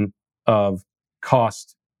euphemisation of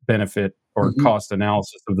cost benefit or cost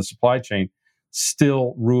analysis of the supply chain.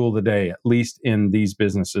 still rule the day, at least in these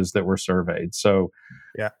businesses that were surveyed. So,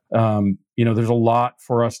 there's a lot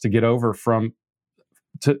for us to get over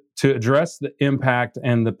to address the impact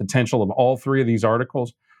and the potential of all three of these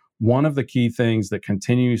articles. One of the key things that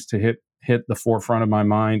continues to hit the forefront of my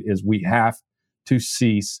mind is we have to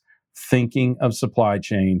cease thinking of supply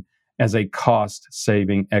chain as a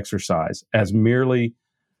cost-saving exercise, as merely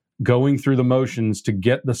going through the motions to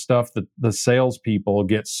get the stuff that the salespeople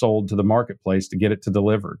get sold to the marketplace to get it to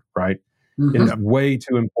delivered, right? It is way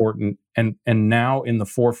too important, and now in the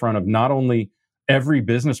forefront of not only every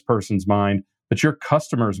business person's mind, but your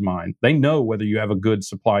customer's mind. They know whether you have a good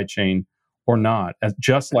supply chain or not,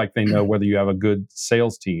 just like they know whether you have a good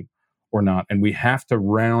sales team or not. And we have to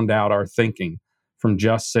round out our thinking from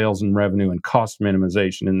just sales and revenue and cost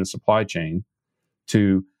minimization in the supply chain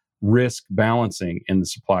to risk balancing in the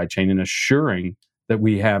supply chain and assuring that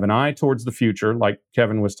we have an eye towards the future, like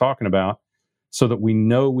Kevin was talking about, so that we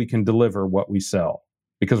know we can deliver what we sell.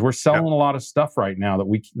 Because we're selling a lot of stuff right now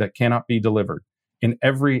that cannot be delivered in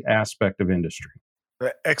every aspect of industry.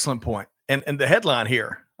 Excellent point. And the headline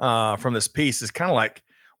here from this piece is kind of like,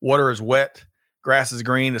 water is wet, grass is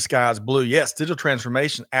green, the sky is blue. Yes, digital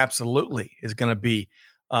transformation absolutely is going to be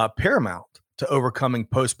paramount to overcoming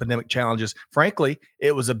post-pandemic challenges. Frankly,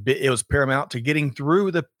 it was paramount to getting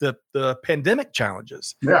through the pandemic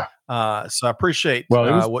challenges. Yeah. So I appreciate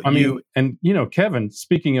Kevin,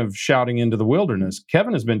 speaking of shouting into the wilderness,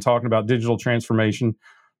 Kevin has been talking about digital transformation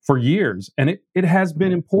for years, and it has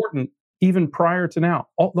been important even prior to now.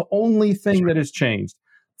 The only thing that has changed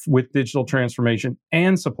with digital transformation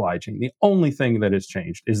and supply chain, the only thing that has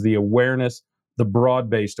changed is the awareness, the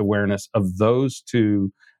broad-based awareness of those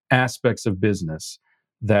two aspects of business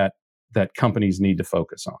that companies need to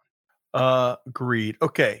focus on. Agreed.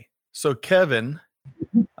 Okay, so Kevin,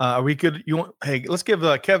 we could let's give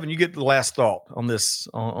Kevin, you get the last thought on this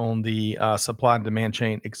on the supply and demand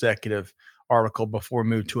chain executive article before we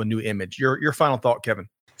move to a new image. Your final thought, Kevin.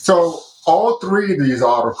 So all three of these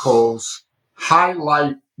articles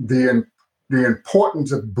highlight the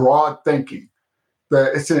importance of broad thinking.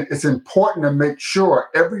 It's important to make sure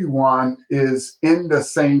everyone is in the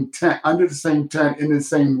same tent, under the same tent, in the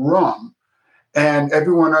same room, and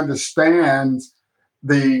everyone understands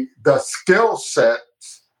the skill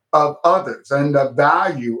sets of others and the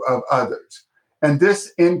value of others. And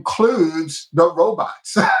this includes the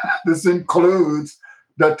robots. This includes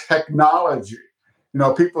the technology.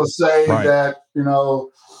 People say that,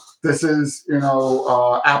 this is,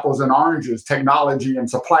 apples and oranges, technology and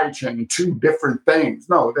supply chain, two different things.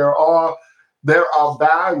 No, there are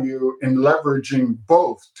value in leveraging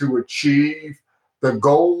both to achieve the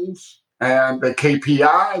goals and the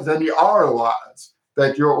KPIs and the ROIs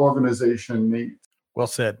that your organization needs. Well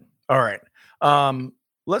said. All right.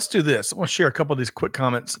 Let's do this. I want to share a couple of these quick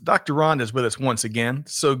comments. Dr. Rhonda is with us once again.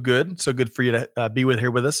 So good for you to be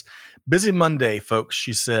here with us. Busy Monday, folks,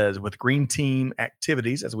 she says, with Green Team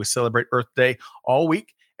activities as we celebrate Earth Day all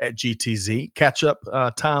week at GTZ. Catch up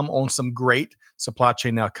time on some great Supply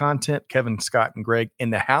Chain Now content. Kevin, Scott, and Greg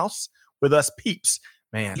in the house with us peeps.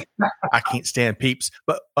 Man, I can't stand peeps.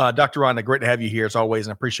 But Dr. Rhonda, great to have you here as always,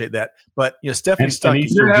 and I appreciate that. But Stephanie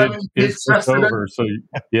Stuckey. It's over, so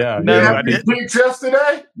yeah. No, I didn't. Peeps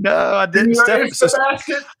yesterday? No, I didn't. Stephanie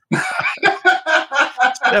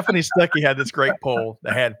Stuckey had this great poll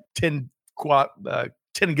that had 10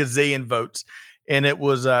 gazillion votes, and it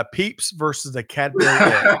was Peeps versus the Cadbury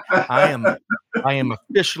egg. I am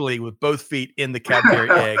officially with both feet in the Cadbury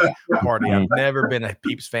egg party. I've never been a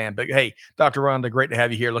Peeps fan, but hey, Dr. Rhonda, great to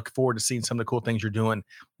have you here. Looking forward to seeing some of the cool things you're doing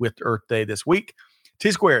with Earth Day this week.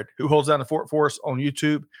 T Squared, who holds down the fort for us on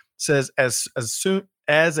YouTube, says, as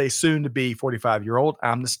a soon-to-be 45-year-old,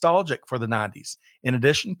 I'm nostalgic for the 90s. In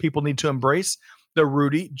addition, people need to embrace the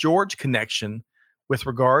Rudy George connection with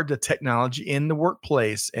regard to technology in the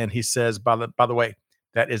workplace. And he says, by the way,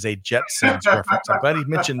 that is a Jetsons reference. I'm glad he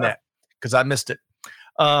mentioned that because I missed it.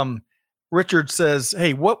 Richard says,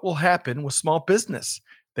 hey, what will happen with small business?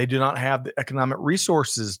 They do not have the economic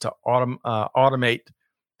resources to automate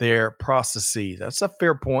their processes. That's a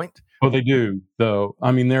fair point. Well, they do, though.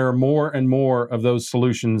 I mean, there are more and more of those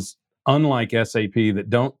solutions, unlike SAP, that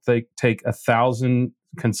don't take 1,000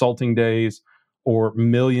 consulting days or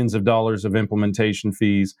millions of dollars of implementation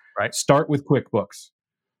fees. Right. Start with QuickBooks.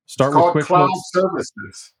 It's called cloud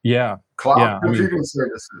services. Yeah. Cloud computing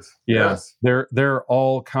services. Yeah. Yes. There are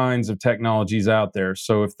all kinds of technologies out there.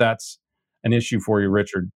 So if that's an issue for you,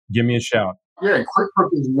 Richard, give me a shout. Yeah, and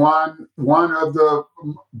QuickBooks is one of the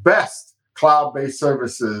best cloud-based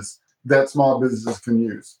services that small businesses can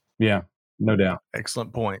use. Yeah, no doubt.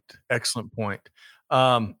 Excellent point.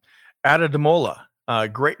 Adamola,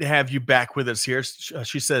 great to have you back with us here.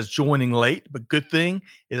 She says, joining late, but good thing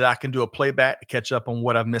is I can do a playback to catch up on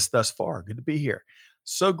what I've missed thus far. Good to be here.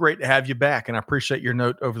 So great to have you back, and I appreciate your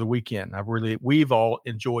note over the weekend. We've all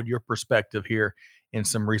enjoyed your perspective here in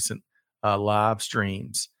some recent live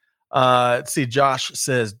streams. Let's see. Josh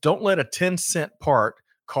says, don't let a 10-cent part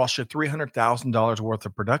cost you $300,000 worth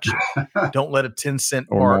of production. Don't let a 10-cent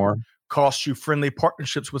part cost you friendly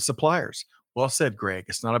partnerships with suppliers. Well said, Greg.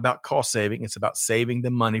 It's not about cost saving. It's about saving the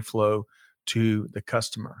money flow to the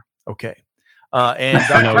customer. Okay. And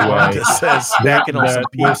Dr. Wanda says, snacking on some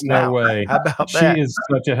peeps now. No way. How about that? She is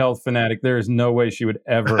such a health fanatic. There is no way she would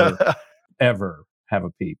ever, ever have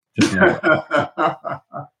a peep. Just no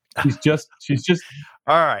way. She's just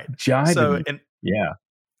all right. Jiving. So,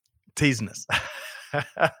 teasing us.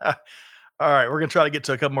 All right. We're going to try to get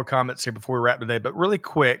to a couple more comments here before we wrap today. But really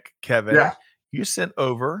quick, Kevin, you sent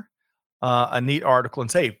over a neat article and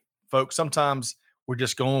say, hey, folks, sometimes we're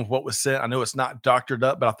just going with what was said. I know it's not doctored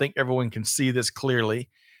up, but I think everyone can see this clearly.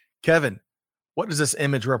 Kevin, what does this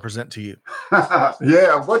image represent to you?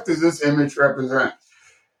 What does this image represent?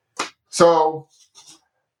 So,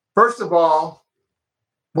 first of all,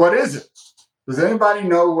 what is it? Does anybody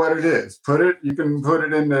know what it is? You can put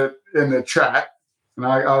it in the chat, and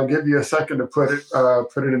I'll give you a second to put it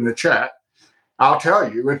in the chat. I'll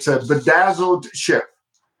tell you, it's a bedazzled ship.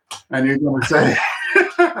 And you're going to say,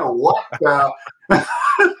 what the?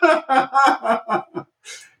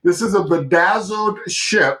 This is a bedazzled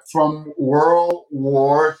ship from World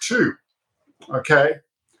War II. Okay.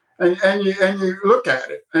 And you look at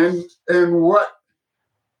it and what,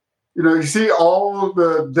 you see all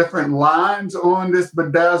the different lines on this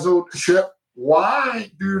bedazzled ship.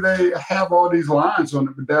 Why do they have all these lines on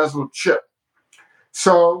the bedazzled ship?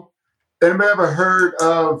 So, anybody ever heard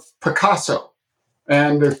of Picasso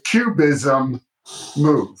and the Cubism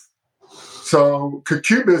move? So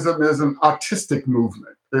Cubism is an artistic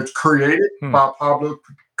movement. It's created by Pablo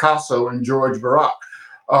Picasso and George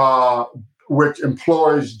Braque, which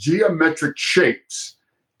employs geometric shapes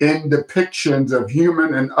in depictions of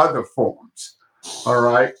human and other forms. All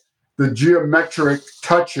right. The geometric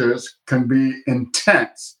touches can be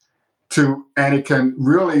intense and it can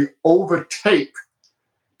really overtake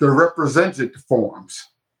the represented forms.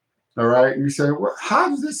 All right. And you say, well,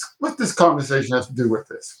 what this conversation has to do with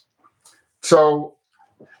this? So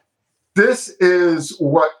this is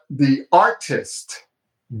what the artist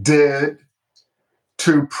did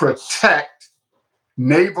to protect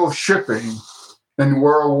naval shipping in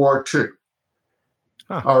World War II.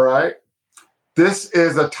 Huh. All right. This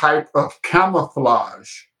is a type of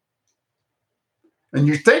camouflage. And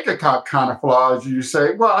you think about camouflage, you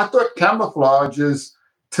say, well, I thought camouflage is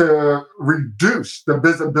to reduce the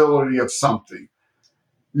visibility of something.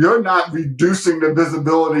 You're not reducing the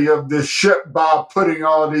visibility of this ship by putting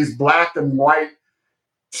all these black and white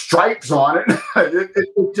stripes on it.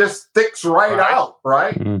 It just sticks right out,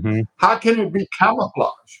 right? Mm-hmm. How can it be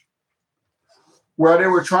camouflage? Well, they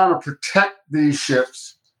were trying to protect these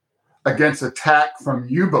ships against attack from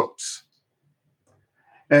U-boats.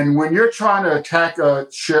 And when you're trying to attack a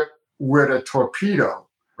ship with a torpedo,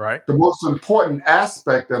 right, the most important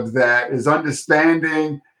aspect of that is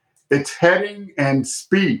understanding its heading and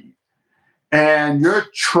speed. And you're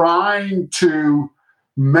trying to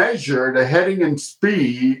measure the heading and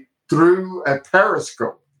speed through a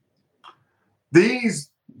periscope. These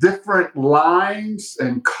different lines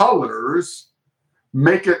and colors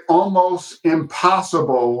make it almost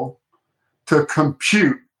impossible to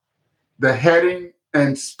compute the heading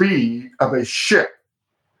and speed of a ship.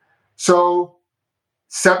 So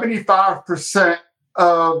 75%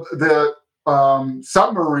 of the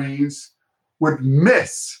submarines would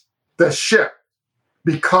miss the ship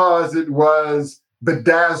because it was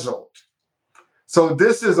bedazzled. So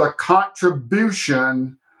this is a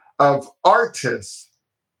contribution of artists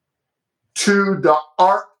to the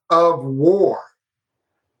art of war.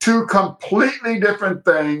 Two completely different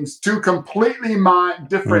things, two completely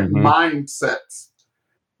different mindsets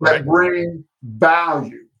that bring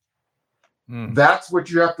value. That's what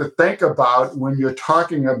you have to think about when you're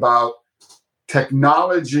talking about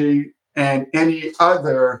technology and any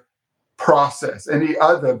other process, any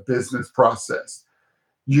other business process.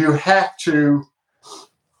 You have to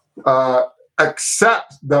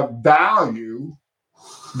accept the value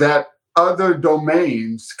that other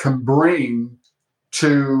domains can bring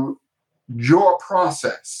to your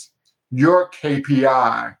process, your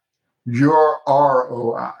KPI, your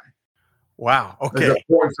ROI. Wow. Okay. As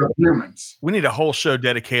opposed to humans. We need a whole show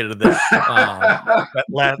dedicated to this.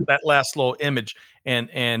 That last little image.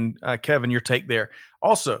 And Kevin, your take there.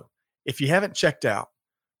 Also, if you haven't checked out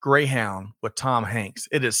Greyhound with Tom Hanks.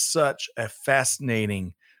 It is such a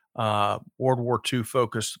fascinating World War II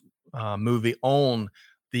focused movie on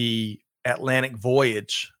the Atlantic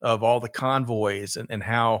voyage of all the convoys and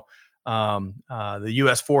how the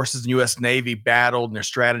U.S. forces and U.S. Navy battled and their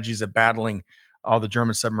strategies of battling all the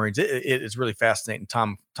German submarines. It is really fascinating.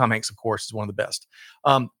 Tom Hanks, of course, is one of the best.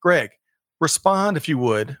 Greg, respond, if you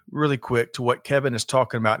would, really quick to what Kevin is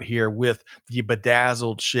talking about here with the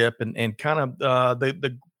bedazzled ship and kind of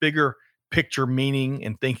the bigger picture meaning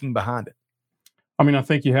and thinking behind it. I mean, I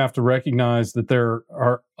think you have to recognize that there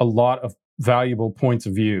are a lot of valuable points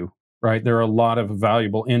of view, right? There are a lot of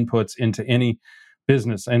valuable inputs into any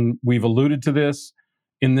business. And we've alluded to this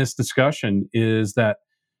in this discussion, is that,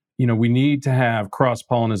 we need to have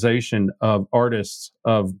cross-pollination of artists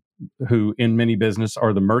who in many business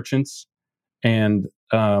are the merchants and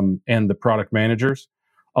the product managers,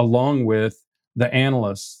 along with the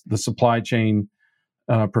analysts, the supply chain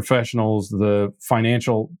professionals, the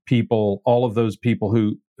financial people, all of those people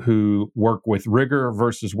who work with rigor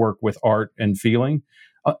versus work with art and feeling,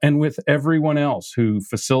 and with everyone else who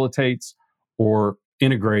facilitates or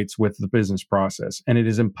integrates with the business process. And it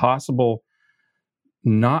is impossible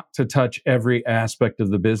not to touch every aspect of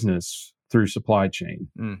the business through supply chain.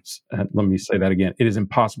 Let me say that again. It is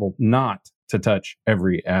impossible not to touch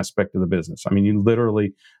every aspect of the business. I mean, you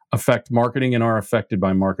literally affect marketing and are affected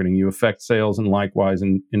by marketing. You affect sales and likewise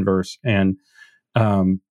in inverse. And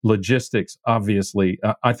logistics, obviously.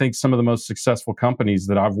 I think some of the most successful companies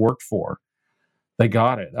that I've worked for, they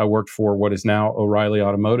got it. I worked for what is now O'Reilly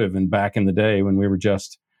Automotive. And back in the day when we were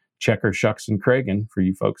just Checker, Shucks, and Cragen, for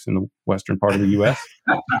you folks in the western part of the U.S.,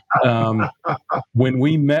 when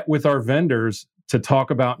we met with our vendors to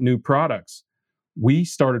talk about new products, we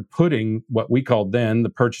started putting what we called then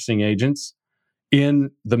the purchasing agents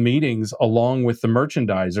in the meetings along with the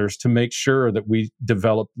merchandisers to make sure that we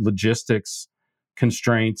developed logistics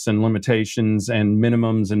constraints and limitations and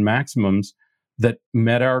minimums and maximums that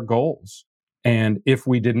met our goals. And if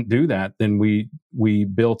we didn't do that, then we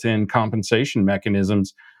built in compensation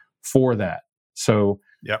mechanisms for that. So,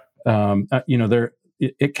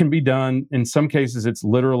 it can be done. In some cases, it's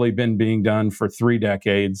literally been being done for 3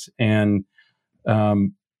 decades. And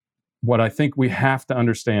what I think we have to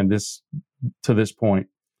understand to this point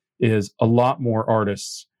is a lot more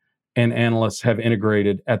artists and analysts have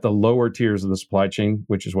integrated at the lower tiers of the supply chain,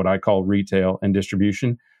 which is what I call retail and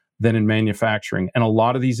distribution, than in manufacturing. And a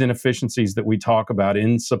lot of these inefficiencies that we talk about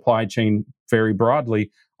in supply chain very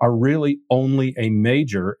broadly are really only a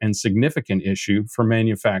major and significant issue for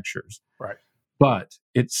manufacturers. Right. But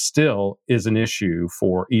it still is an issue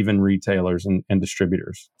for even retailers and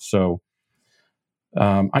distributors. So,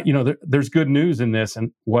 there's good news in this.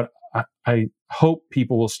 And what I hope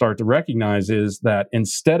people will start to recognize is that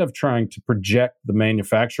instead of trying to project the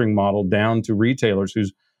manufacturing model down to retailers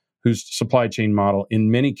whose supply chain model in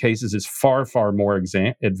many cases is far, far more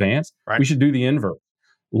advanced, right, we should do the inverse.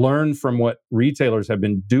 Learn from what retailers have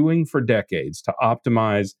been doing for decades to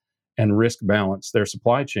optimize and risk balance their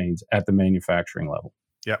supply chains at the manufacturing level.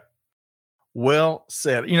 Yep. Well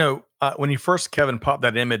said. When you first, Kevin, popped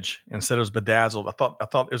that image and said it was bedazzled, I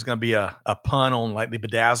thought it was going to be a pun on like the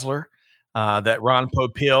bedazzler that Ron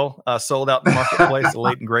Popeil sold out in the marketplace, the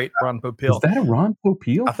late and great Ron Popeil. Is that a Ron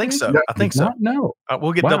Popeil? I think so. Yeah. I think so. No.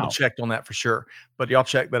 We'll get double checked on that for sure, but y'all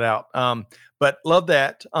check that out. But love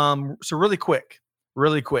that. So really quick, and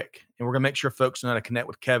we're going to make sure folks know how to connect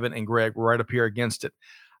with Kevin and Greg. We're right up here against it.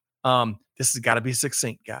 This has got to be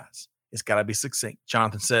succinct, guys. It's got to be succinct.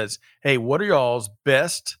 Jonathan says, hey, what are y'all's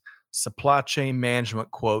best supply chain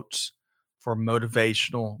management quotes for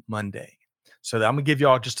Motivational Monday? So I'm going to give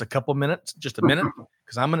y'all just a minute,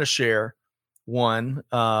 because I'm going to share one,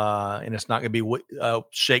 and it's not going to be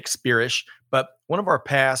Shakespeare-ish, but one of our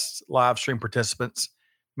past live stream participants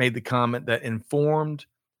made the comment that informed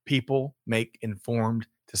people make informed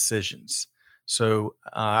decisions. So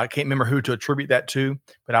I can't remember who to attribute that to,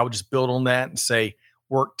 but I would just build on that and say,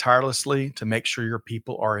 work tirelessly to make sure your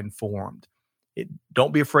people are informed.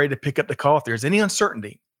 Don't be afraid to pick up the call if there's any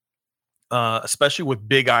uncertainty, especially with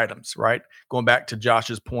big items, right? Going back to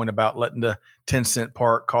Josh's point about letting the 10-cent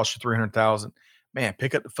part cost you $300,000. Man,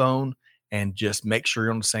 pick up the phone and just make sure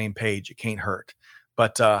you're on the same page. It can't hurt.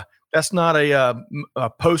 But that's not a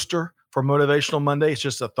poster for Motivational Monday. It's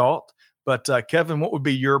just a thought. But Kevin, what would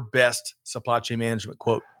be your best supply chain management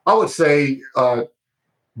quote? I would say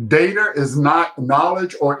data is not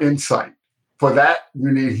knowledge or insight. For that,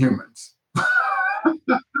 you need humans.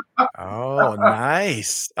 Oh,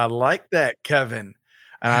 nice. I like that, Kevin.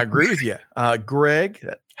 And I agree with you. Greg?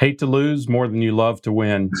 Hate to lose more than you love to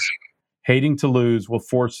win. Hating to lose will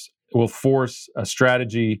force will force a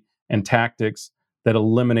strategy and tactics that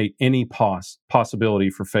eliminate any possibility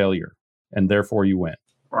for failure, and therefore you win.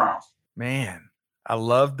 Wow. Man, I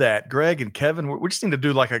love that. Greg and Kevin, we just need to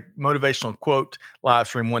do like a motivational quote live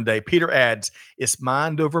stream one day. Peter adds, "It's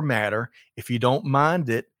mind over matter. If you don't mind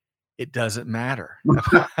it, it doesn't matter."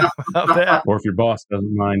 Love that. Or if your boss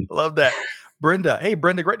doesn't mind. Love that. Brenda. Hey,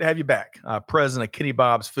 Brenda, great to have you back. President of Kenny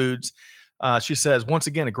Bob's Foods. She says, once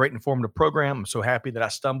again, a great informative program. I'm so happy that I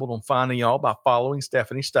stumbled on finding y'all by following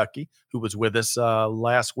Stephanie Stuckey, who was with us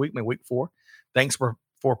last week, maybe week 4. Thanks for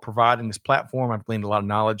providing this platform. I've gleaned a lot of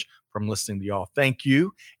knowledge from listening to y'all. Thank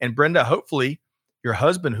you. And Brenda, hopefully your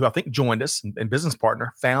husband, who I think joined us and business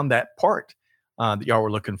partner, found that part that y'all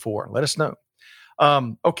were looking for. Let us know.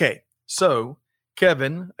 Okay. So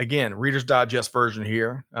Kevin, again, Reader's Digest version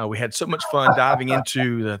here. We had so much fun diving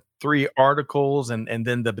into the 3 articles and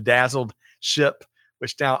then the bedazzled ship,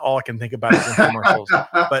 which now all I can think about is infomercials.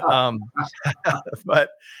 But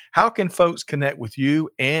how can folks connect with you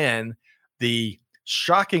and the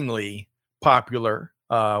shockingly popular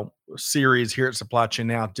series here at Supply Chain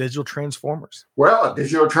Now, Digital Transformers? Well,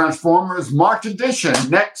 Digital Transformers March edition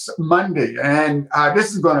next Monday, and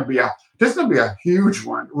this is going to be a huge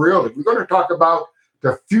one. Really, we're going to talk about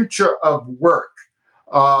the future of work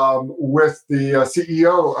with the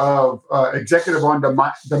CEO of Executive on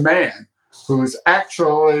Demand, who's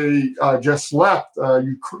actually just left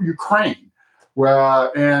Ukraine.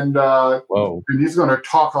 And he's going to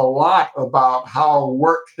talk a lot about how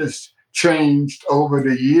work has changed over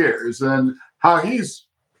the years and how he's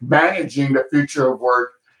managing the future of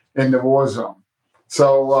work in the war zone.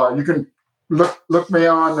 So you can look me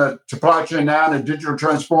on the Supply Chain Now and Digital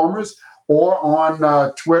Transformers, or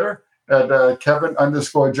on Twitter at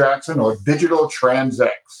Kevin_Jackson or Digital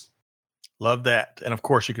TransX. Love that. And of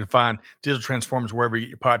course, you can find Digital Transformers wherever you get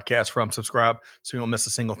your podcast from. Subscribe so you don't miss a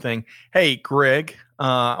single thing. Hey, Greg,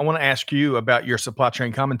 I want to ask you about your supply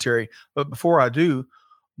chain commentary. But before I do,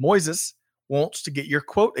 Moises wants to get your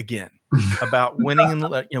quote again about winning and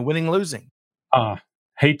winning and losing.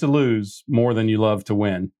 Hate to lose more than you love to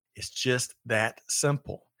win. It's just that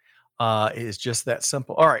simple. It is just that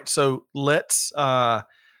simple. All right. So let's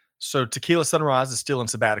so Tequila Sunrise is still in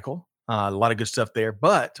sabbatical. A lot of good stuff there.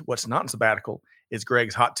 But what's not in sabbatical is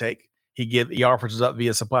Greg's hot take. He offers it up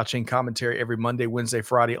via supply chain commentary every Monday, Wednesday,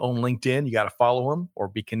 Friday on LinkedIn. You got to follow him or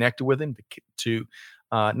be connected with him to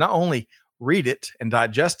not only read it and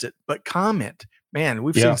digest it, but comment. Man,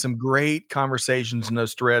 we've seen some great conversations in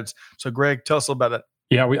those threads. So Greg, tell us about that.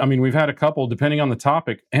 Yeah, we've had a couple, depending on the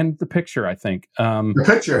topic and the picture, I think. The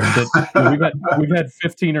picture. we've had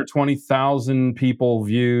 15 or 20,000 people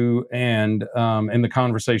view, and the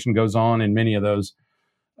conversation goes on in many of those.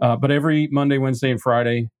 But every Monday, Wednesday, and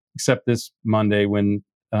Friday, except this Monday, when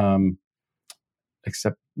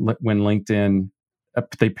LinkedIn,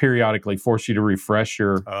 they periodically force you to refresh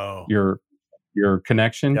your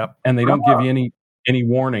connection, and they don't give you any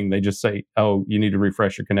warning. They just say, "Oh, you need to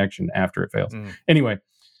refresh your connection after it fails." Anyway,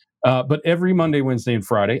 but every Monday, Wednesday, and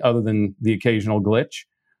Friday, other than the occasional glitch,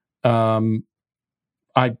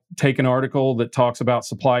 I take an article that talks about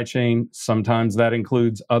supply chain. Sometimes that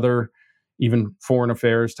includes other, even foreign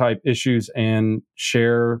affairs type issues, and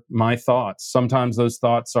share my thoughts. Sometimes those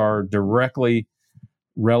thoughts are directly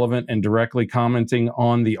relevant and directly commenting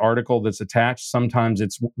on the article that's attached. Sometimes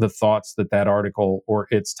it's the thoughts that article or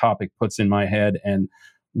its topic puts in my head and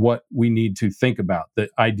what we need to think about. The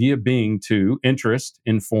idea being to interest,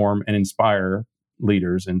 inform, and inspire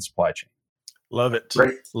leaders in supply chain. Love it.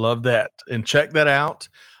 Great. Love that. And check that out.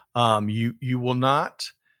 You will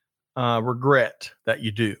not regret that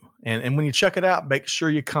you do. And when you check it out, make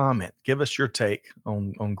sure you comment. Give us your take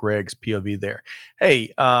on Greg's POV there.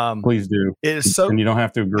 Hey, please do. It is so, and you don't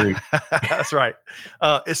have to agree. That's right.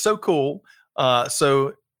 It's so cool.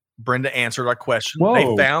 So Brenda answered our question. Whoa,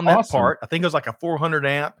 they found that awesome. part. I think it was like a 400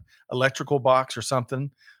 amp electrical box or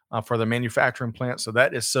something for the manufacturing plant. So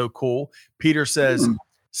that is so cool. Peter says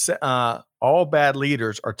all bad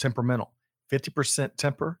leaders are temperamental. 50%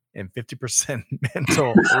 temper and 50%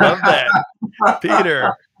 mental. Love that,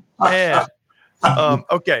 Peter. Man.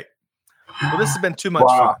 Okay. Well, this has been too much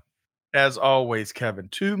fun. As always, Kevin,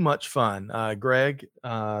 too much fun. Greg,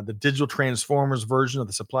 the Digital Transformers version of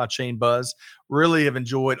the Supply Chain Buzz. Really have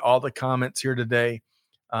enjoyed all the comments here today.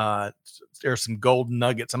 There's some golden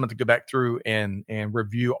nuggets. I'm going to go back through and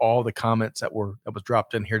review all the comments that was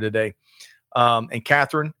dropped in here today. And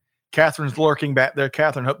Catherine's lurking back there.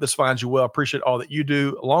 Catherine, hope this finds you well. Appreciate all that you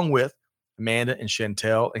do, along with Amanda and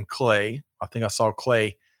Chantel and Clay. I think I saw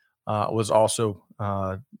Clay was also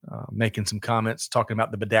making some comments talking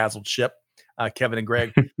about the bedazzled ship, Kevin and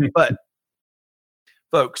Greg. But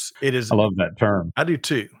Folks, it is. I love that term. I do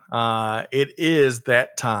too. It is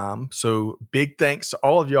that time. So big thanks to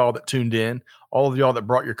all of y'all that tuned in, all of y'all that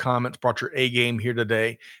brought your comments, brought your A game here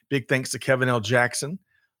today. Big thanks to Kevin L. Jackson.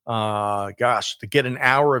 To get an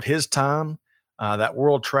hour of his time, that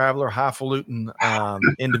world traveler, highfalutin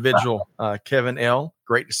individual, Kevin L.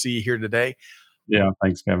 Great to see you here today. Yeah,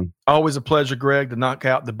 thanks, Kevin. Always a pleasure, Greg, to knock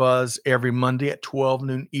out the buzz every Monday at 12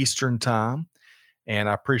 noon Eastern time. And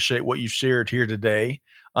I appreciate what you've shared here today.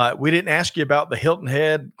 We didn't ask you about the Hilton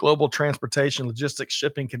Head Global Transportation Logistics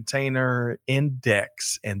Shipping Container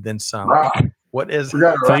Index and then some. Wow. What is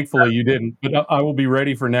it? Thankfully, you didn't. But I will be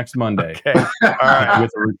ready for next Monday. Okay. All right.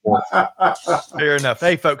 With a report. Fair enough.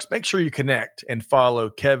 Hey, folks, make sure you connect and follow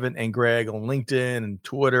Kevin and Greg on LinkedIn and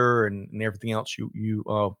Twitter and everything else. You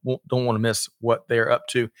don't want to miss what they're up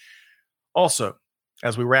to. Also,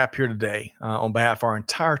 as we wrap here today, on behalf of our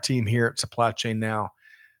entire team here at Supply Chain Now,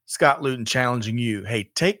 Scott Luton challenging you. Hey,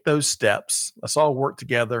 take those steps. Let's all work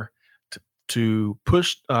together to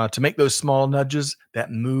push, to make those small nudges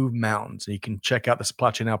that move mountains. And you can check out the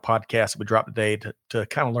Supply Chain Now podcast that we dropped today to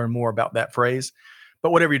kind of learn more about that phrase.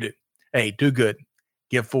 But whatever you do, hey, do good,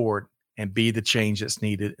 give forward, and be the change that's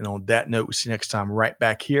needed. And on that note, we'll see you next time right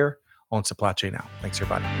back here on Supply Chain Now. Thanks,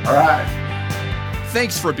 everybody. All right.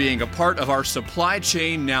 Thanks for being a part of our Supply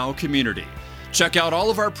Chain Now community. Check out all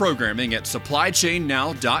of our programming at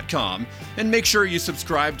supplychainnow.com and make sure you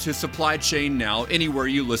subscribe to Supply Chain Now anywhere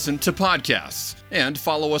you listen to podcasts. And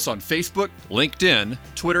follow us on Facebook, LinkedIn,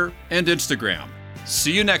 Twitter, and Instagram.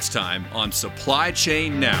 See you next time on Supply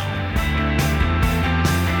Chain Now.